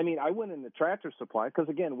costs. I went into Tractor Supply because,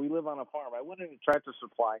 again, we live on a farm. I went into Tractor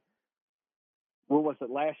Supply. What was it?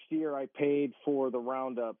 Last year I paid for the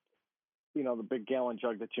Roundup, the big gallon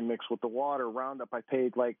jug that you mix with the water. Roundup, I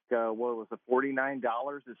paid like, what was it, $49?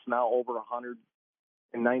 It's now over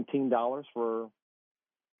 $119 for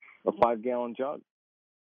a 5-gallon jug.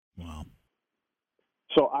 Wow.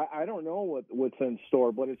 So I don't know what's in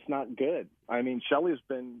store, but it's not good. Shelley's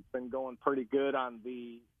been going pretty good on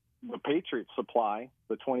the Patriot supply,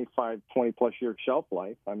 the 20-plus year shelf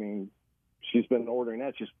life. She's been ordering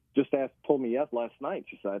that. She's just told me last night.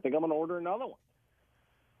 She said, I think I'm going to order another one.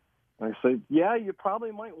 I said, yeah, you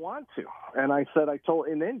probably might want to. And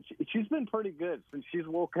and then she's been pretty good since she's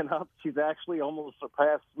woken up. She's actually almost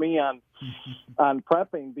surpassed me on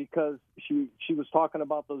prepping because she was talking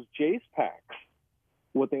about those Jace packs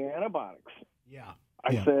with the antibiotics. Yeah.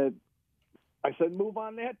 I said, move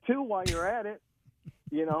on that too while you're at it.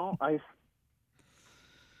 I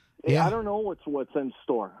don't know what's in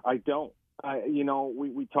store. I don't.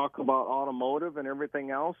 We talk about automotive and everything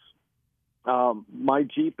else. My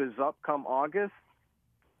Jeep is up come August.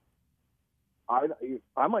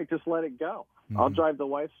 I might just let it go. I'll drive the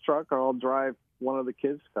wife's truck, or I'll drive one of the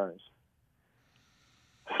kids' cars.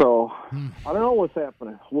 So I don't know what's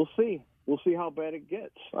happening. We'll see. We'll see how bad it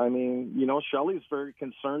gets. I mean, Shelley's very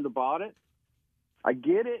concerned about it. I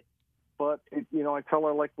get it, but I tell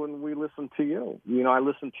her, like when we listen to you. I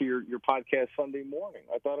listened to your podcast Sunday morning.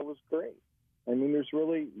 I thought it was great. I mean, there's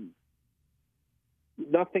really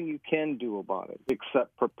nothing you can do about it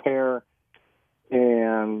except prepare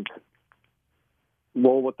and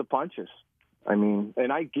roll with the punches. I mean,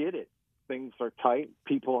 and I get it. Things are tight.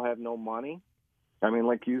 People have no money. I mean,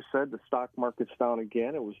 like you said, the stock market's down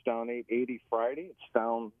again. It was down 880 Friday. It's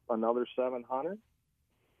down another 700.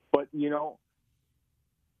 But,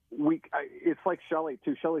 it's like Shelley,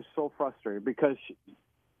 too. Shelley's so frustrated because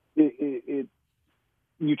you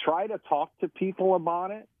try to talk to people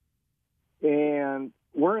about it, and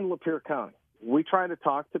we're in Lapeer County. We try to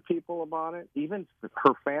talk to people about it, even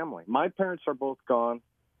her family. My parents are both gone,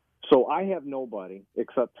 so I have nobody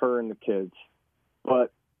except her and the kids.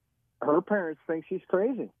 But her parents think she's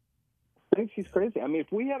crazy. I mean,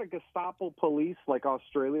 if we had a Gestapo police like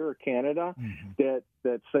Australia or Canada that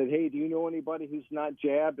said, hey, do you know anybody who's not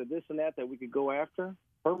jabbed or this and that we could go after,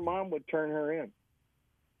 her mom would turn her in.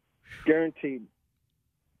 Guaranteed.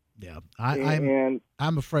 Yeah,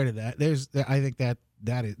 I'm afraid of that. I think that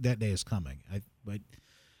day is coming.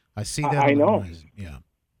 I see that. I know. Yeah,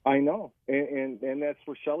 I know, and that's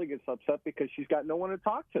where Shelley gets upset because she's got no one to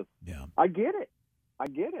talk to. Yeah, I get it.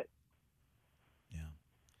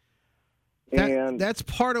 Yeah, that's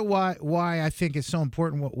part of why I think it's so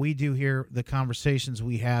important what we do here, the conversations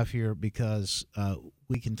we have here, because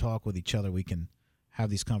we can talk with each other. We can have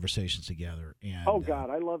these conversations together. And God,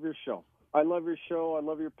 I love your show. I love your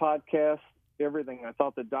podcast, everything. I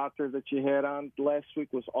thought the doctor that you had on last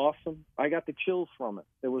week was awesome. I got the chills from it.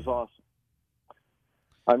 It was awesome.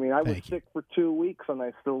 I mean, I was sick for 2 weeks, and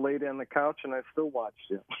I still laid on the couch, and I still watched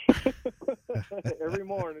you every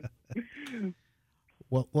morning.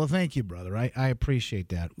 Well, thank you, brother. I appreciate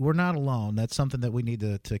that. We're not alone. That's something that we need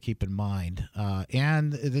to keep in mind.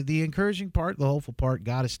 And the encouraging part, the hopeful part,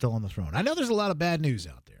 God is still on the throne. I know there's a lot of bad news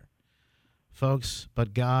out there, folks,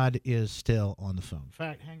 but God is still on the phone. In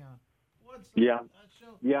fact, hang on. Yeah.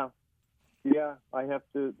 I have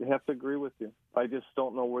to agree with you. I just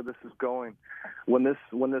don't know where this is going. When this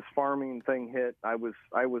farming thing hit, I was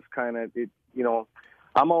kind of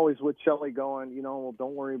I'm always with Shelley going, well,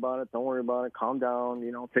 don't worry about it, calm down,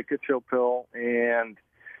 take a chill pill. And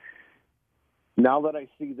now that I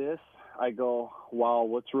see this, I go, wow,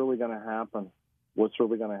 what's really going to happen?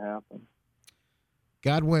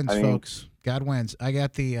 God wins, folks. God wins. I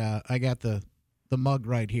got the mug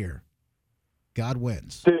right here. God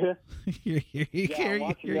wins. I'm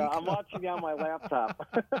watching you on my laptop.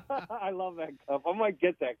 I love that cup. I might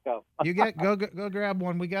get that cup. Go grab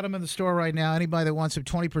one. We got them in the store right now. Anybody that wants them,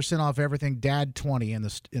 20% off everything. Dad 20 in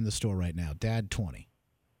the store right now. Dad 20.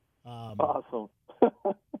 Awesome.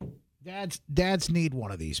 Dads need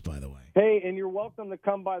one of these, by the way. Hey, and you're welcome to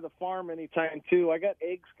come by the farm anytime too. I got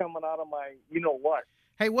eggs coming out of my, what.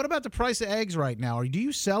 Hey, what about the price of eggs right now? Or do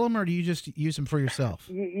you sell them, or do you just use them for yourself?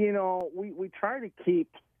 We try to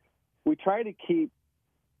keep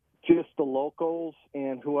just the locals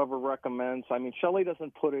and whoever recommends. I mean, Shelley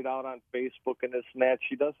doesn't put it out on Facebook and this and that.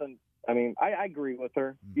 She doesn't. I mean, I agree with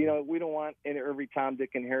her. Mm-hmm. We don't want every Tom,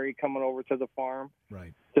 Dick, and Harry coming over to the farm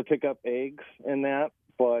to pick up eggs and that.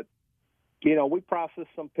 But we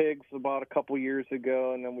processed some pigs about a couple years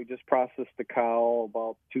ago, and then we just processed the cow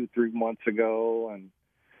about 2-3 months ago, and.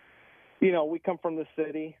 We come from the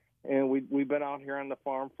city, and we've been out here on the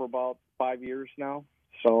farm for about 5 years now.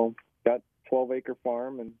 So got 12-acre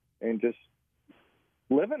farm and just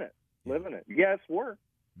living it. Yeah, it's work.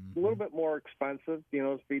 A little bit more expensive,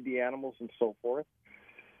 to feed the animals and so forth.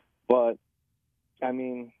 But, I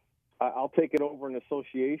mean, I'll take it over an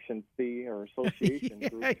association fee or association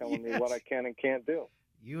group telling me what I can and can't do.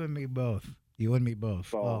 You and me both.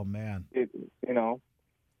 So, oh, man.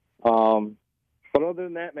 But other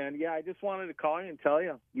than that, man, I just wanted to call you and tell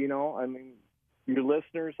you, I mean, your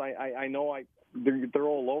listeners, I know they're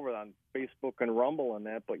all over on Facebook and Rumble and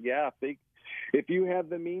that, but yeah, if you have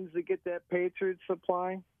the means to get that Patriot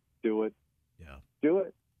supply, do it. Yeah. Do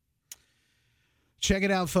it. Check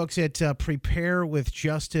it out, folks, at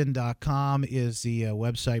preparewithjustin.com is the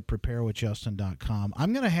website, preparewithjustin.com.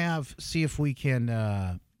 I'm going to see if we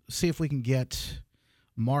can get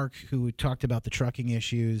Mark, who talked about the trucking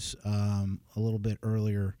issues a little bit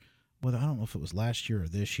earlier. Well, I don't know if it was last year or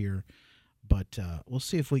this year, But we'll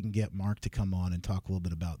see if we can get Mark to come on and talk a little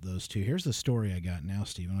bit about those two. Here's the story I got now,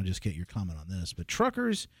 Stephen. I'll just get your comment on this. But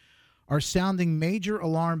truckers are sounding major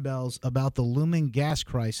alarm bells about the looming gas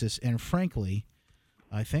crisis, and frankly,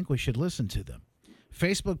 I think we should listen to them.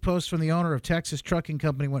 Facebook post from the owner of Texas Trucking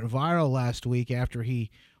Company went viral last week after he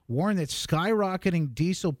warned that skyrocketing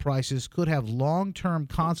diesel prices could have long-term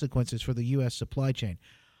consequences for the U.S. supply chain.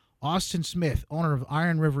 Austin Smith, owner of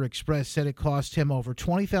Iron River Express, said it cost him over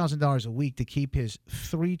 $20,000 a week to keep his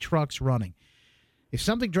 3 trucks running. If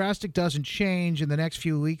something drastic doesn't change in the next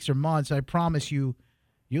few weeks or months, I promise you'll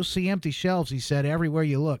see empty shelves, he said, everywhere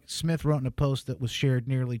you look. Smith wrote in a post that was shared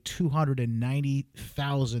nearly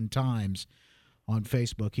 290,000 times on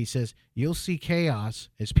Facebook. He says, you'll see chaos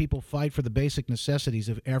as people fight for the basic necessities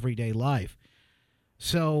of everyday life.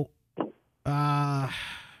 So,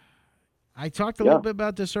 I talked a little bit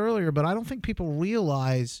about this earlier, but I don't think people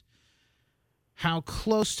realize how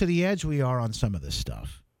close to the edge we are on some of this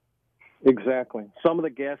stuff. Exactly. Some of the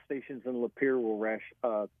gas stations in Lapeer were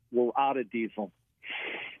out of diesel.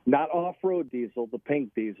 Not off-road diesel, the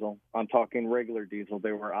pink diesel. I'm talking regular diesel.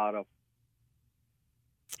 They were out of.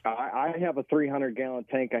 I have a 300-gallon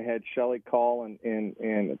tank. I had Shelley call and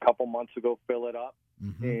a couple months ago fill it up,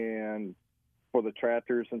 and for the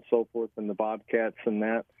tractors and so forth and the Bobcats and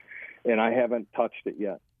that. And I haven't touched it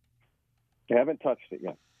yet.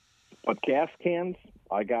 But gas cans,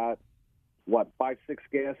 I got, 5-6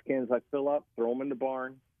 gas cans I fill up, throw them in the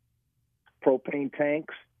barn. Propane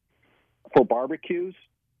tanks for barbecues.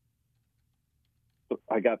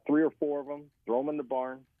 I got 3 or 4 of them, throw them in the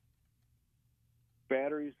barn.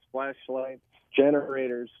 Batteries, flashlights,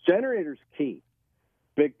 generators. Generators key,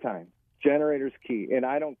 big time. Generator's key, and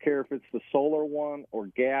I don't care if it's the solar one or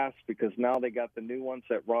gas, because now they got the new ones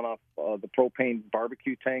that run off the propane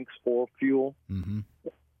barbecue tanks for fuel.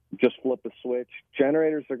 Just flip a switch.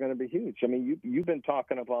 Generators are going to be huge. I mean, you've been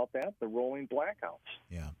talking about that, the rolling blackouts.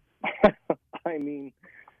 Yeah. I mean,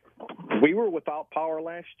 we were without power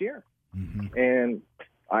last year, and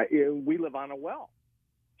we live on a well.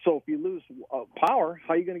 So if you lose power,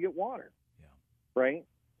 how are you going to get water? Yeah. Right?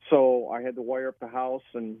 So I had to wire up the house,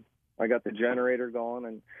 and I got the generator going,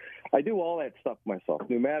 and I do all that stuff myself.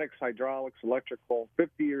 Pneumatics, hydraulics, electrical,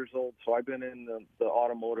 50 years old, so I've been in the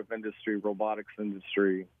automotive industry, robotics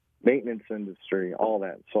industry, maintenance industry, all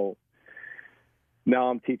that. So now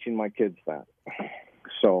I'm teaching my kids that.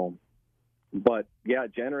 So, but, yeah,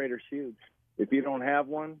 generator's huge. If you don't have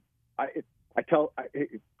one,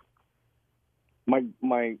 my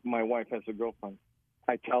wife has a girlfriend.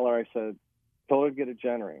 I tell her, tell her to get a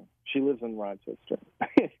generator. She lives in Rochester.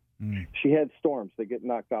 She had storms. They get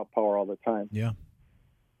knocked out power all the time. Yeah.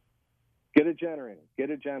 Get a generator.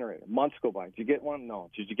 Months go by. Did you get one?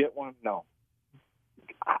 No. Did you get one? No.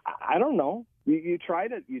 I don't know. You try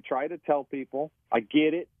to tell people. I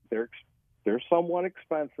get it. They're somewhat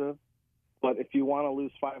expensive, but if you want to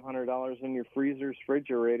lose $500 in your freezers,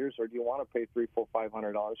 refrigerators, or do you want to pay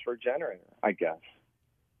 $500 for a generator? I guess.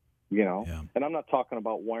 And I'm not talking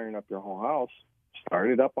about wiring up your whole house.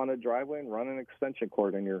 Start it up on a driveway and run an extension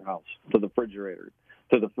cord in your house to the refrigerator,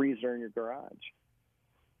 to the freezer in your garage.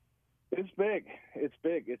 It's big.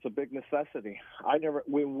 It's a big necessity.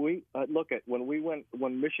 When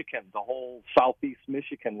Michigan, the whole southeast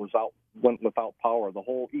Michigan went without power, the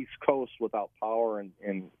whole East Coast without power in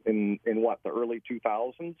what, the early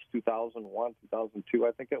 2000s, 2001, 2002,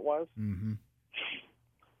 I think it was.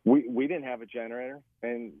 We didn't have a generator,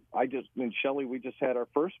 and Shelley, we just had our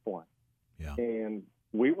firstborn. Yeah. And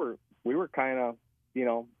we were kind of,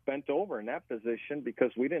 bent over in that position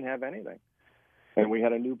because we didn't have anything. And we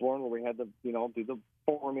had a newborn where we had to, do the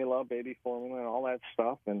formula, baby formula and all that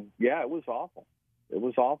stuff. And, yeah, it was awful.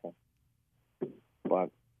 But,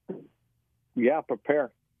 yeah,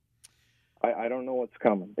 prepare. I don't know what's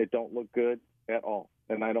coming. It don't look good at all.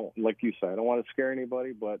 And I don't, like you said, I don't want to scare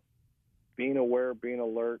anybody, but being aware, being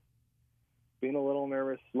alert, being a little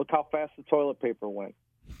nervous. Look how fast the toilet paper went.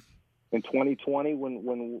 In 2020,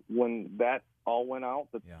 when that all went out,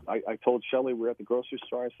 I told Shelley, we were at the grocery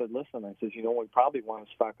store, I said, listen, we probably want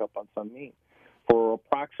to stock up on some meat. For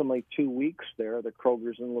approximately 2 weeks there, the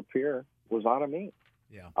Kroger's in Lapeer was out of meat.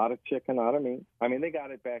 Yeah. Out of chicken, out of meat. I mean, they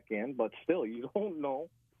got it back in, but still, you don't know.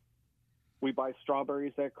 We buy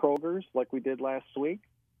strawberries at Kroger's like we did last week.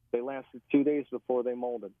 They lasted 2 days before they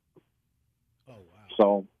molded. Oh, wow.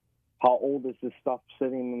 So how old is this stuff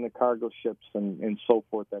sitting in the cargo ships and so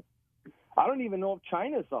forth? That I don't even know if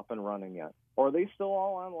China's up and running yet. Or are they still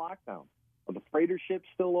all on lockdown? Are the freighter ships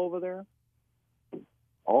still over there?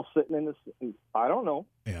 All sitting in this? I don't know.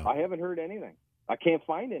 Yeah. I haven't heard anything. I can't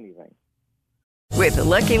find anything. With the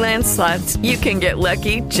Lucky Land Slots, you can get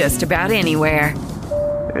lucky just about anywhere.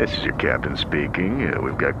 This is your captain speaking.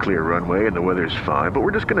 We've got clear runway and the weather's fine, but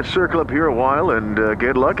we're just going to circle up here a while and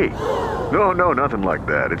get lucky. No, nothing like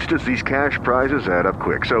that. It's just these cash prizes add up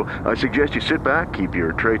quick. So I suggest you sit back, keep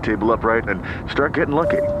your tray table upright, and start getting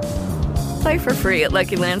lucky. Play for free at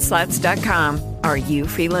LuckyLandSlots.com. Are you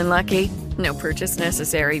feeling lucky? No purchase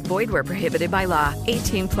necessary. Void where prohibited by law.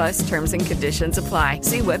 18+ terms and conditions apply.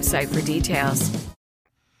 See website for details.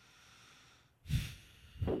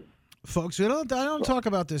 Folks, I don't talk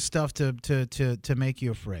about this stuff to make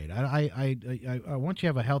you afraid. I want you to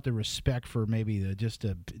have a healthy respect for maybe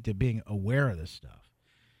to being aware of this stuff.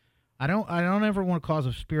 I don't ever want to cause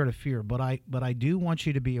a spirit of fear, but I do want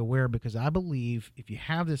you to be aware, because I believe if you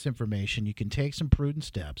have this information, you can take some prudent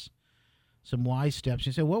steps, some wise steps.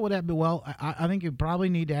 You say, what would that be? Well, I think you probably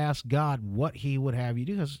need to ask God what He would have you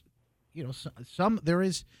do, because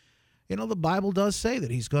the Bible does say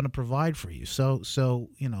that He's going to provide for you. So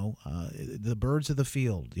the birds of the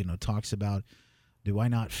field, talks about, do I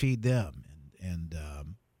not feed them?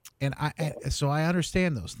 So I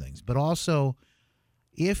understand those things, but also,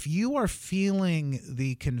 if you are feeling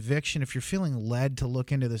the conviction, if you're feeling led to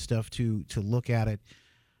look into this stuff, to look at it,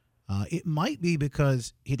 it might be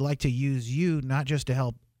because He'd like to use you, not just to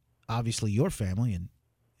help, obviously, your family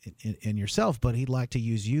and yourself, but He'd like to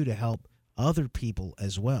use you to help other people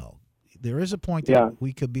as well. There is a point that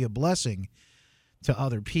we could be a blessing to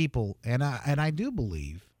other people, and I do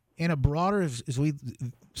believe in a broader, as we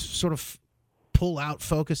sort of pull out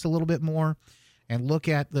focus a little bit more and look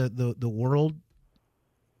at the world.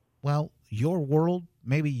 Well, your world,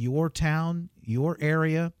 maybe your town, your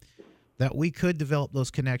area, that we could develop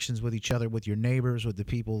those connections with each other, with your neighbors, with the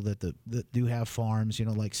people that do have farms,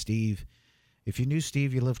 like Steve. If you knew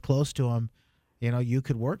Steve, you lived close to him, you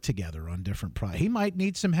could work together on different projects. He might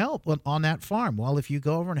need some help on that farm. Well, if you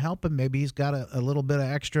go over and help him, maybe he's got a little bit of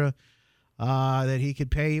extra that he could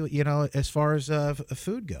pay you, as far as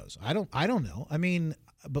food goes. I don't know. I mean,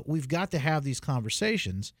 but we've got to have these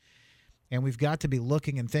conversations, and we've got to be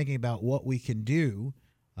looking and thinking about what we can do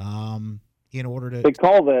in order to. They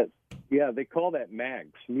call that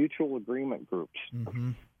MAGs, mutual agreement groups.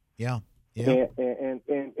 Mm-hmm. Yeah.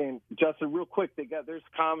 And Justin, real quick, there's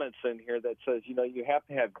comments in here that says, you have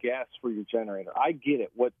to have gas for your generator. I get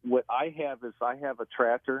it. What I have is I have a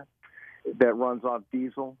tractor that runs off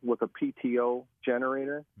diesel with a PTO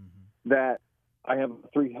generator that I have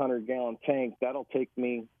a 300-gallon tank. That'll take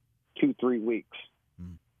me 2-3 weeks.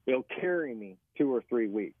 It'll carry me 2 or 3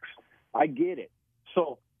 weeks. I get it.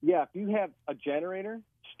 So, if you have a generator,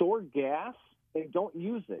 store gas and don't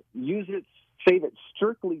use it. Save it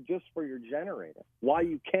strictly just for your generator. Why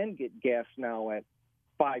you can get gas now at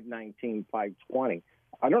 $5.19, $5.20.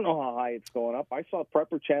 I don't know how high it's going up. I saw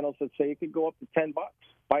prepper channels that say it could go up to $10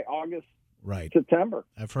 by August, September.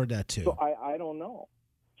 I've heard that too. So I don't know.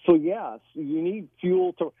 So yes, you need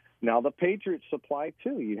fuel to. Now the Patriot supply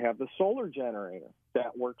too. You have the solar generator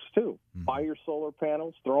that works too. Buy your solar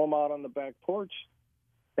panels, throw them out on the back porch,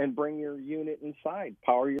 and bring your unit inside.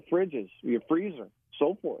 Power your fridges, your freezer,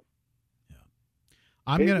 so forth.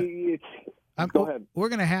 Go ahead.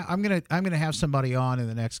 I'm gonna have somebody on in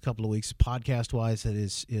the next couple of weeks, podcast wise, that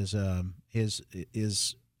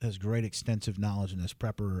has great extensive knowledge in this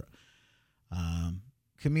prepper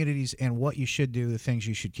communities and what you should do, the things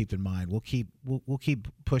you should keep in mind. We'll keep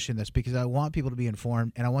pushing this, because I want people to be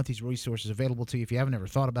informed, and I want these resources available to you. If you haven't ever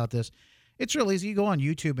thought about this, it's real easy. You go on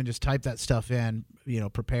YouTube and just type that stuff in,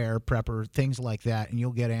 prepare, prepper, things like that, and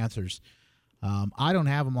you'll get answers. I don't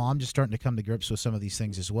have them all. I'm just starting to come to grips with some of these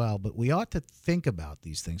things as well. But we ought to think about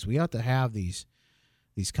these things. We ought to have these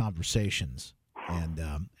conversations and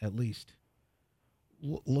at least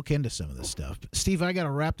look into some of this stuff. Steve, I got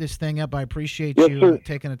to wrap this thing up. I appreciate you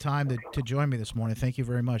taking the time to join me this morning. Thank you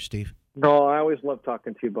very much, Steve. No, I always love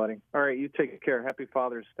talking to you, buddy. All right, you take care. Happy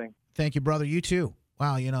Father's Day. Thank you, brother. You too.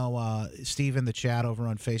 Wow, Steve in the chat over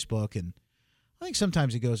on Facebook, and I think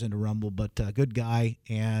sometimes he goes into Rumble, but good guy.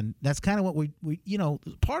 And that's kind of what we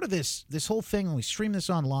part of this whole thing when we stream this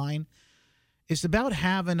online is about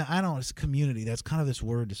having, it's a community. That's kind of this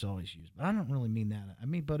word that's always used, but I don't really mean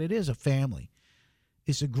that. But it is a family.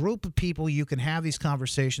 It's a group of people you can have these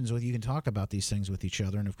conversations with. You can talk about these things with each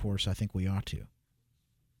other. And of course, I think we ought to.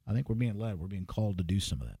 I think we're being led. We're being called to do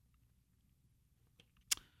some of that.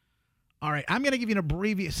 All right. I'm going to give you an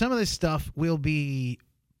abbreviated. Some of this stuff will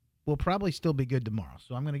probably still be good tomorrow.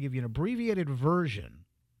 So I'm going to give you an abbreviated version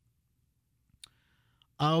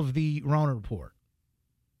of the Rona Report.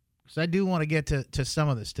 Because I do want to get to some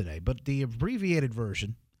of this today. But the abbreviated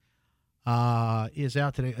version is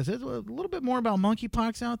out today. Is there a little bit more about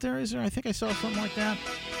monkeypox out there? Is there? I think I saw something like that.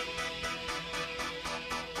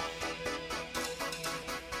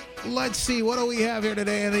 Let's see. What do we have here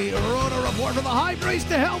today in the Rona Report from the high priest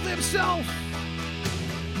to health himself,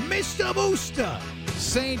 Mr. Booster,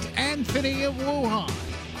 St. Anthony of Wuhan.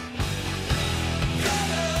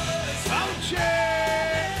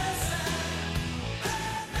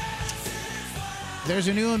 There's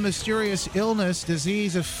a new and mysterious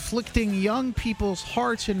disease afflicting young people's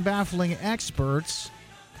hearts and baffling experts.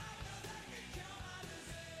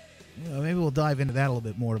 Maybe we'll dive into that a little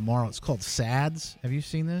bit more tomorrow. It's called SADS. Have you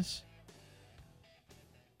seen this?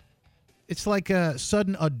 It's like a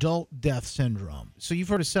sudden adult death syndrome. So you've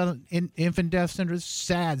heard of sudden infant death syndrome?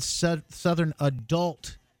 SADS, sudden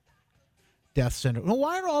adult death syndrome. Well,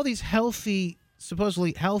 why are all these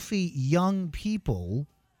supposedly healthy young people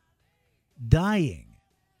dying?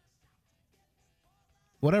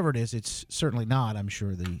 Whatever it is, it's certainly not, I'm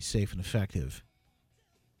sure, the safe and effective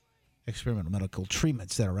experimental medical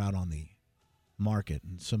treatments that are out on the market,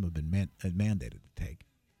 and some have been mandated to take.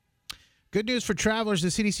 Good news for travelers. The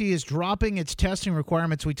CDC is dropping its testing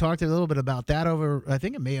requirements. We talked a little bit about that over, I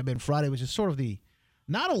think it may have been Friday, which is sort of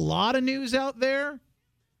not a lot of news out there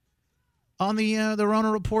on the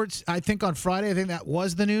Rona reports. I think on Friday, I think that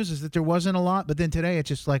was the news, is that there wasn't a lot. But then today, it's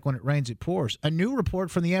just like when it rains, it pours. A new report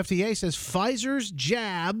from the FDA says Pfizer's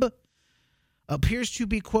jab appears to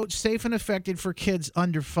be, quote, safe and effective for kids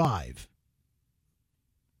under 5.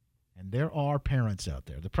 And there are parents out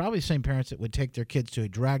there. They're probably the same parents that would take their kids to a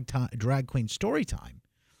drag queen story time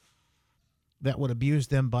that would abuse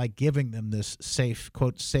them by giving them this safe,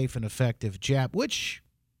 quote, safe and effective jab, which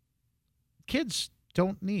kids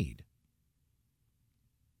don't need.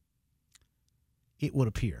 It would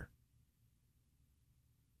appear.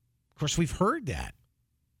 Of course, we've heard that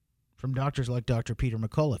from doctors like Dr. Peter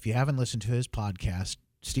McCullough. If you haven't listened to his podcast,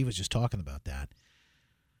 Steve was just talking about that.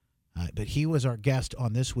 But he was our guest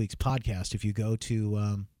on this week's podcast. If you go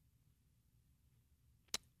to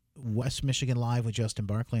West Michigan Live with Justin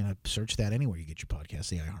Barkley, and I search that anywhere you get your podcast,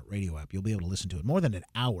 the iHeartRadio app, you'll be able to listen to it. More than an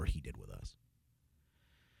hour he did with us.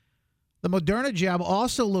 The Moderna jab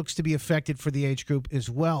also looks to be effective for the age group as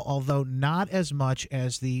well, although not as much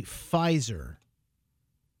as the Pfizer.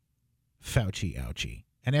 Fauci, ouchie.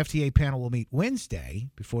 An FDA panel will meet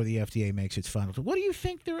Wednesday before the FDA makes its final. What do you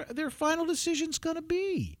think their final decision's going to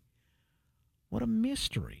be? What a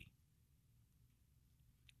mystery.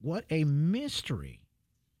 What a mystery.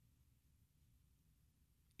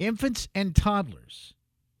 Infants and toddlers.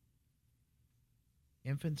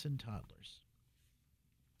 Infants and toddlers.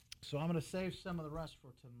 So I'm going to save some of the rest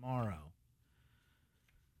for tomorrow.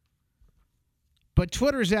 But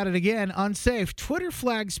Twitter's at it again. Unsafe. Twitter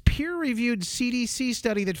flags peer-reviewed CDC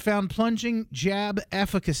study that found plunging jab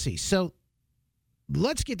efficacy. So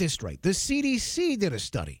let's get this straight. The CDC did a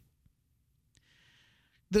study.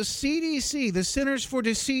 The CDC, the Centers for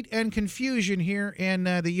Deceit and Confusion here in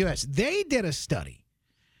the U.S., they did a study,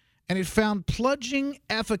 and it found plunging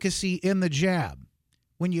efficacy in the jab.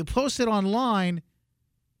 When you post it online,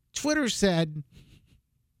 Twitter said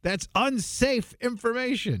that's unsafe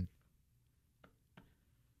information.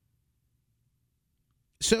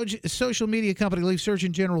 So, social media company leaves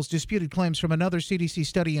Surgeon General's disputed claims from another CDC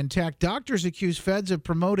study intact. Doctors accuse feds of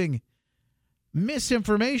promoting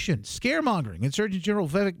misinformation, scaremongering, and Surgeon General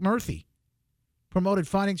Vivek Murthy promoted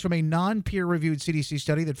findings from a non-peer-reviewed CDC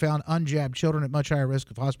study that found unjabbed children at much higher risk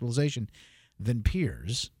of hospitalization than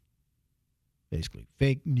peers. Basically,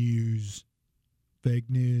 fake news. Fake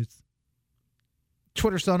news.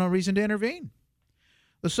 Twitter saw no reason to intervene.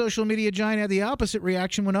 The social media giant had the opposite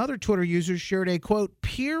reaction when other Twitter users shared a, quote,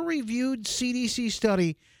 peer-reviewed CDC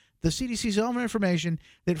study, the CDC's own information,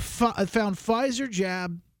 that found Pfizer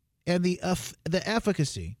jab and the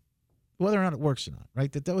efficacy, whether or not it works or not,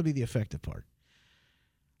 right? That would be the effective part.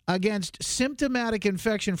 Against symptomatic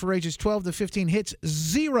infection for ages 12 to 15 hits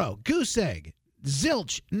 0, goose egg,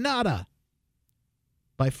 zilch, nada,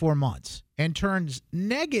 by 4 months, and turns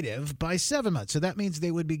negative by 7 months. So that means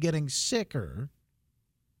they would be getting sicker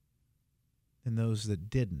than those that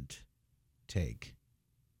didn't take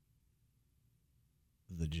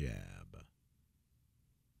the jab.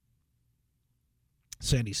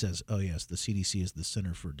 Sandy says, oh, yes, the CDC is the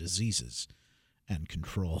Center for Diseases and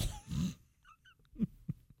Control.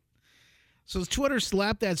 So Twitter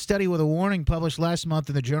slapped that study with a warning published last month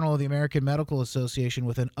in the Journal of the American Medical Association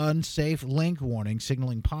with an unsafe link warning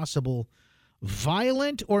signaling possible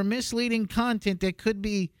violent or misleading content that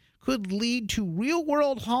could lead to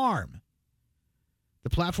real-world harm. The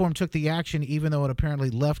platform took the action even though it apparently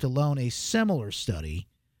left alone a similar study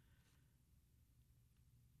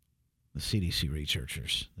The CDC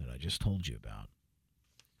researchers that I just told you about.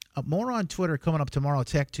 More on Twitter coming up tomorrow.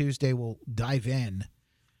 Tech Tuesday, we'll dive in.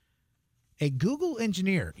 A Google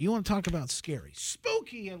engineer, you want to talk about scary,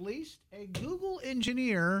 spooky at least, a Google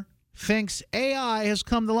engineer thinks AI has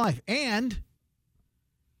come to life. And,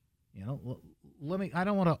 I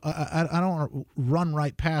don't want to run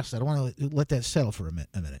right past that. I want to let that settle for a minute.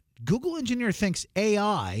 Google engineer thinks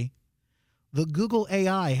the Google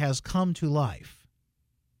AI has come to life.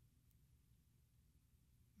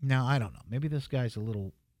 Now, I don't know. Maybe this guy's a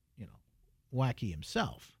little, wacky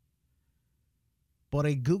himself. But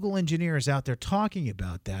a Google engineer is out there talking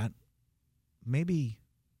about that. Maybe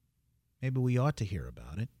we ought to hear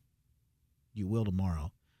about it. You will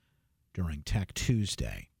tomorrow during Tech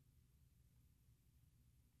Tuesday.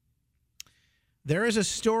 There is a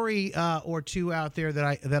story or two out there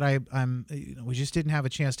that I'm we just didn't have a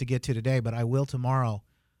chance to get to today, but I will tomorrow.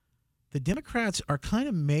 The Democrats are kind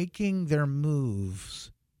of making their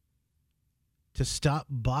moves to stop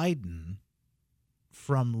Biden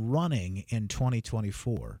from running in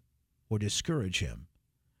 2024 or discourage him.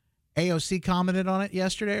 AOC commented on it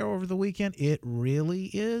yesterday or over the weekend. It really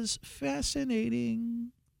is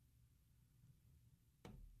fascinating.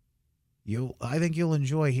 I think you'll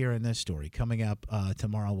enjoy hearing this story coming up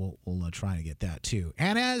tomorrow. We'll try to get that too.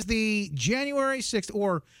 And as the January 6th,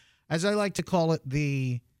 or as I like to call it,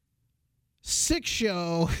 the 6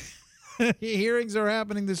 show hearings are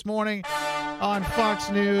happening this morning on Fox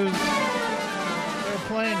News. They're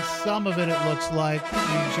playing some of it, it looks like.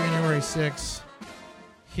 The January 6th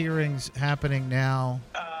hearings happening now.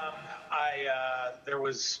 There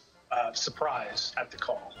was surprise at the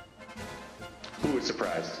call. Who was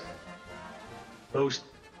surprised?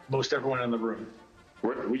 Most everyone in the room.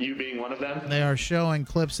 Were you being one of them? They are showing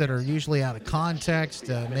clips that are usually out of context,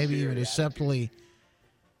 maybe even deceptively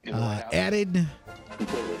added.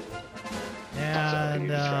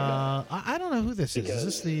 And I don't know who this is. Is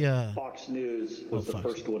this the Fox News was the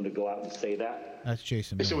first one to go out and say that? That's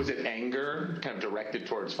Jason Miller. So was it anger kind of directed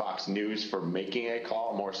towards Fox News for making a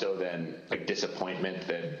call more so than like disappointment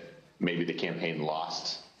that maybe the campaign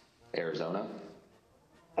lost Arizona?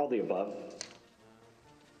 All the above.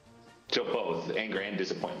 So both anger and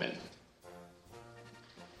disappointment.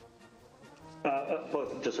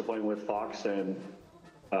 Both disappointed with Fox and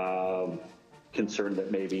concerned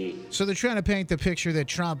that maybe. So they're trying to paint the picture that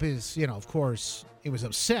Trump is, of course, he was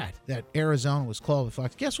upset that Arizona was called with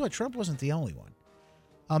Fox. Guess what? Trump wasn't the only one.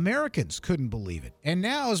 Americans couldn't believe it. And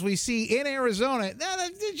now, as we see in Arizona, now the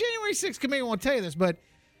January 6th committee won't tell you this, but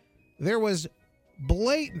there was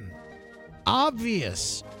blatant,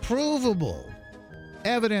 obvious, provable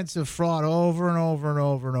evidence of fraud over and over and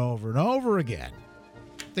over and over and over again.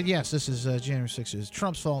 That yes, this is January 6th is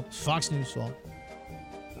Trump's fault, Fox News' fault.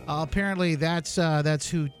 Apparently, that's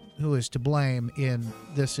who is to blame in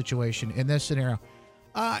this situation, in this scenario.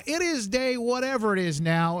 It is day whatever it is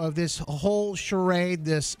now of this whole charade,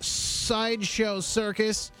 this sideshow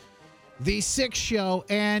circus, the 6 show,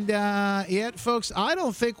 and yet, folks, I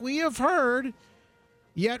don't think we have heard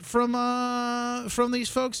yet from these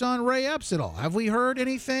folks on Ray Epps at all. Have we heard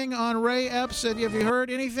anything on Ray Epps? Have you heard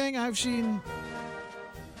anything? I've seen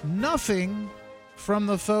nothing from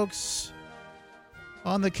the folks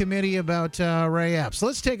on the committee about Ray Epps.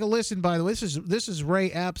 Let's take a listen. By the way, this is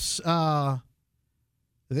Ray Epps.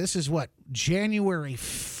 This is what, January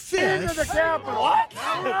 5th. Into the Capitol. What?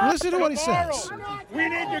 Listen to what he says. We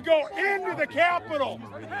need to go into the Capitol.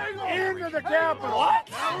 Into the Capitol. What?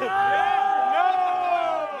 No.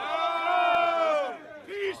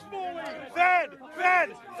 Peacefully. Fed.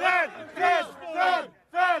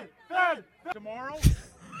 Tomorrow.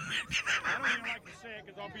 I don't even like to say it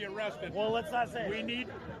because I'll be arrested. Well, let's not say it.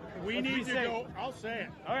 We need to go. I'll say it.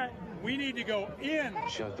 All right. We need to go in.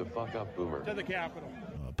 Shut the fuck up, Boomer. To the Capitol.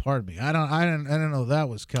 Pardon me. I don't know that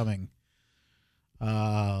was coming.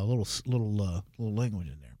 A little language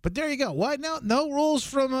in there. But there you go. What? No rules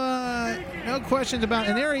from no questions about.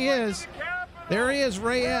 And there he is. There he is,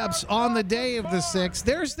 Ray Epps, on the day of the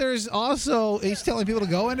 6th. There's also, he's telling people to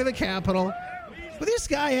go into the Capitol. But this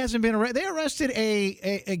guy hasn't been arrested. They arrested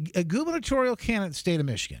a gubernatorial candidate in the state of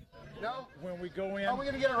Michigan. No. When we go in. Are we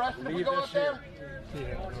going to get arrested if we go up there?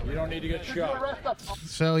 Yeah. You don't need to get shot.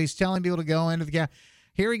 So he's telling people to go into the Capitol.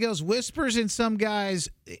 Here he goes, whispers in some guy's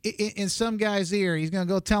ear. He's going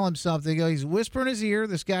to go tell him something. He's whispering in his ear,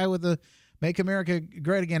 this guy with the Make America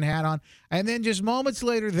Great Again hat on. And then just moments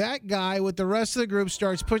later, that guy with the rest of the group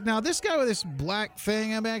starts pushing. Now, this guy with this black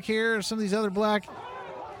thing back here, or some of these other black,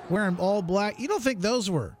 wearing all black, you don't think those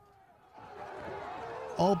were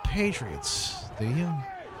all patriots, do you?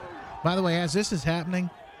 By the way, as this is happening,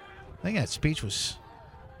 I think that speech was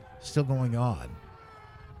still going on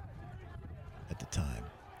at the time.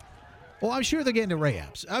 Well, I'm sure they're getting to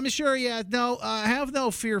Ray-Apps. I'm sure, have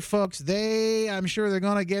no fear, folks. I'm sure they're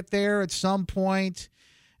going to get there at some point.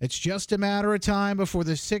 It's just a matter of time before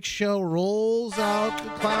the 6 show rolls out the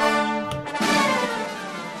cloud.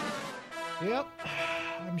 Yep.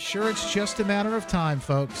 I'm sure it's just a matter of time,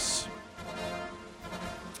 folks.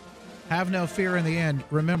 Have no fear in the end.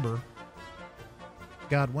 Remember,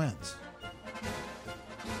 God wins.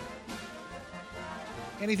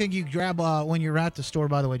 Anything you grab when you're at the store,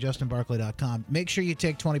 by the way, justinbarclay.com, make sure you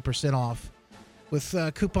take 20% off with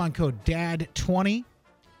coupon code DAD20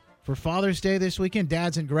 for Father's Day this weekend,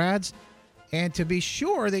 dads and grads. And to be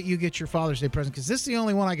sure that you get your Father's Day present, because this is the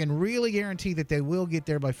only one I can really guarantee that they will get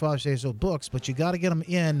there by Father's Day, so books, but you got to get them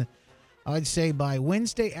in, I'd say, by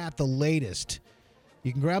Wednesday at the latest.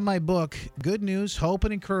 You can grab my book, Good News, Hope,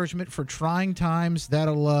 and Encouragement for Trying Times.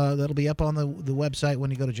 That'll be up on the website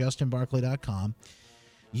when you go to justinbarclay.com.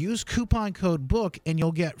 Use coupon code BOOK, and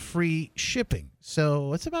you'll get free shipping.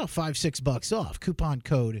 So it's about $5-6 off. Coupon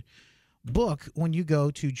code BOOK when you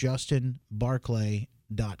go to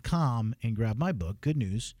justinbarclay.com and grab my book, Good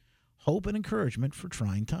News, Hope, and Encouragement for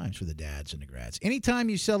Trying Times, for the dads and the grads. Anytime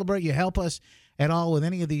you celebrate, you help us at all with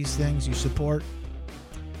any of these things, you support.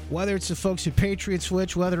 Whether it's the folks at Patriot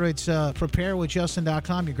Switch, whether it's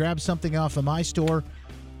preparewithjustin.com, you grab something off of my store,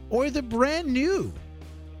 or the brand new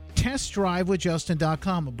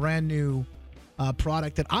testdrivewithjustin.com, a brand new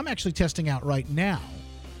product that I'm actually testing out right now.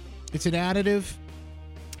 It's an additive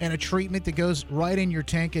and a treatment that goes right in your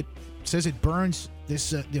tank. It says it burns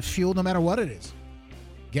the fuel no matter what it is.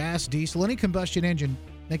 Gas, diesel, any combustion engine,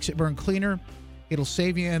 makes it burn cleaner. It'll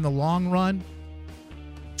save you in the long run.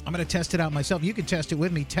 I'm going to test it out myself. You can test it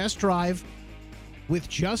with me.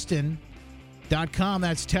 Testdrivewithjustin.com.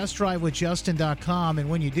 That's testdrivewithjustin.com. And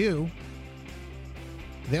when you do,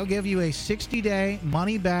 they'll give you a 60-day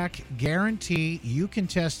money-back guarantee. You can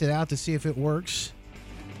test it out to see if it works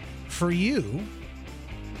for you.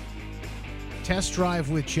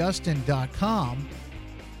 Testdrivewithjustin.com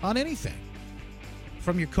on anything.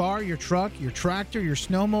 From your car, your truck, your tractor, your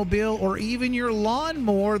snowmobile, or even your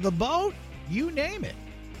lawnmower, the boat, you name it.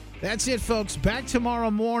 That's it, folks. Back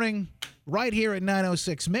tomorrow morning right here at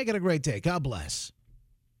 9:06. Make it a great day. God bless.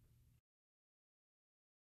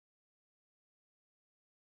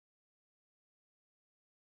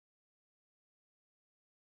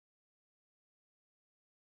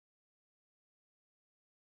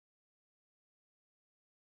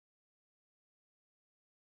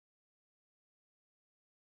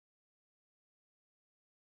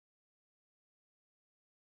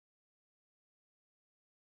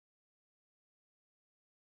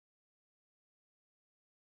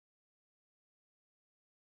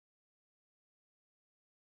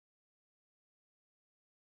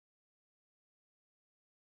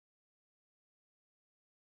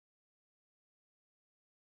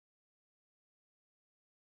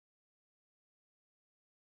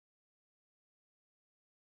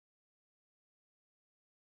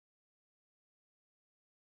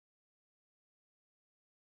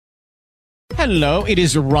 Hello, it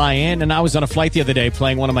is Ryan, and I was on a flight the other day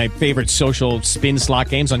playing one of my favorite social spin slot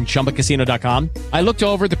games on ChumbaCasino.com. I looked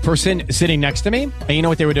over at the person sitting next to me, and you know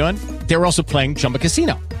what they were doing? They were also playing Chumba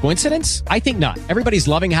Casino. Coincidence? I think not. Everybody's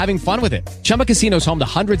loving having fun with it. Chumba Casino is home to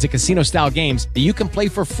hundreds of casino-style games that you can play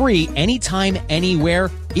for free anytime,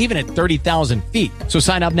 anywhere, even at 30,000 feet. So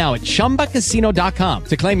sign up now at ChumbaCasino.com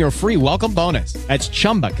to claim your free welcome bonus. That's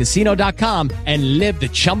ChumbaCasino.com and live the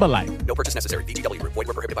Chumba life. No purchase necessary. VGW Group. Void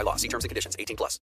where prohibited by law. See terms and conditions. 18+.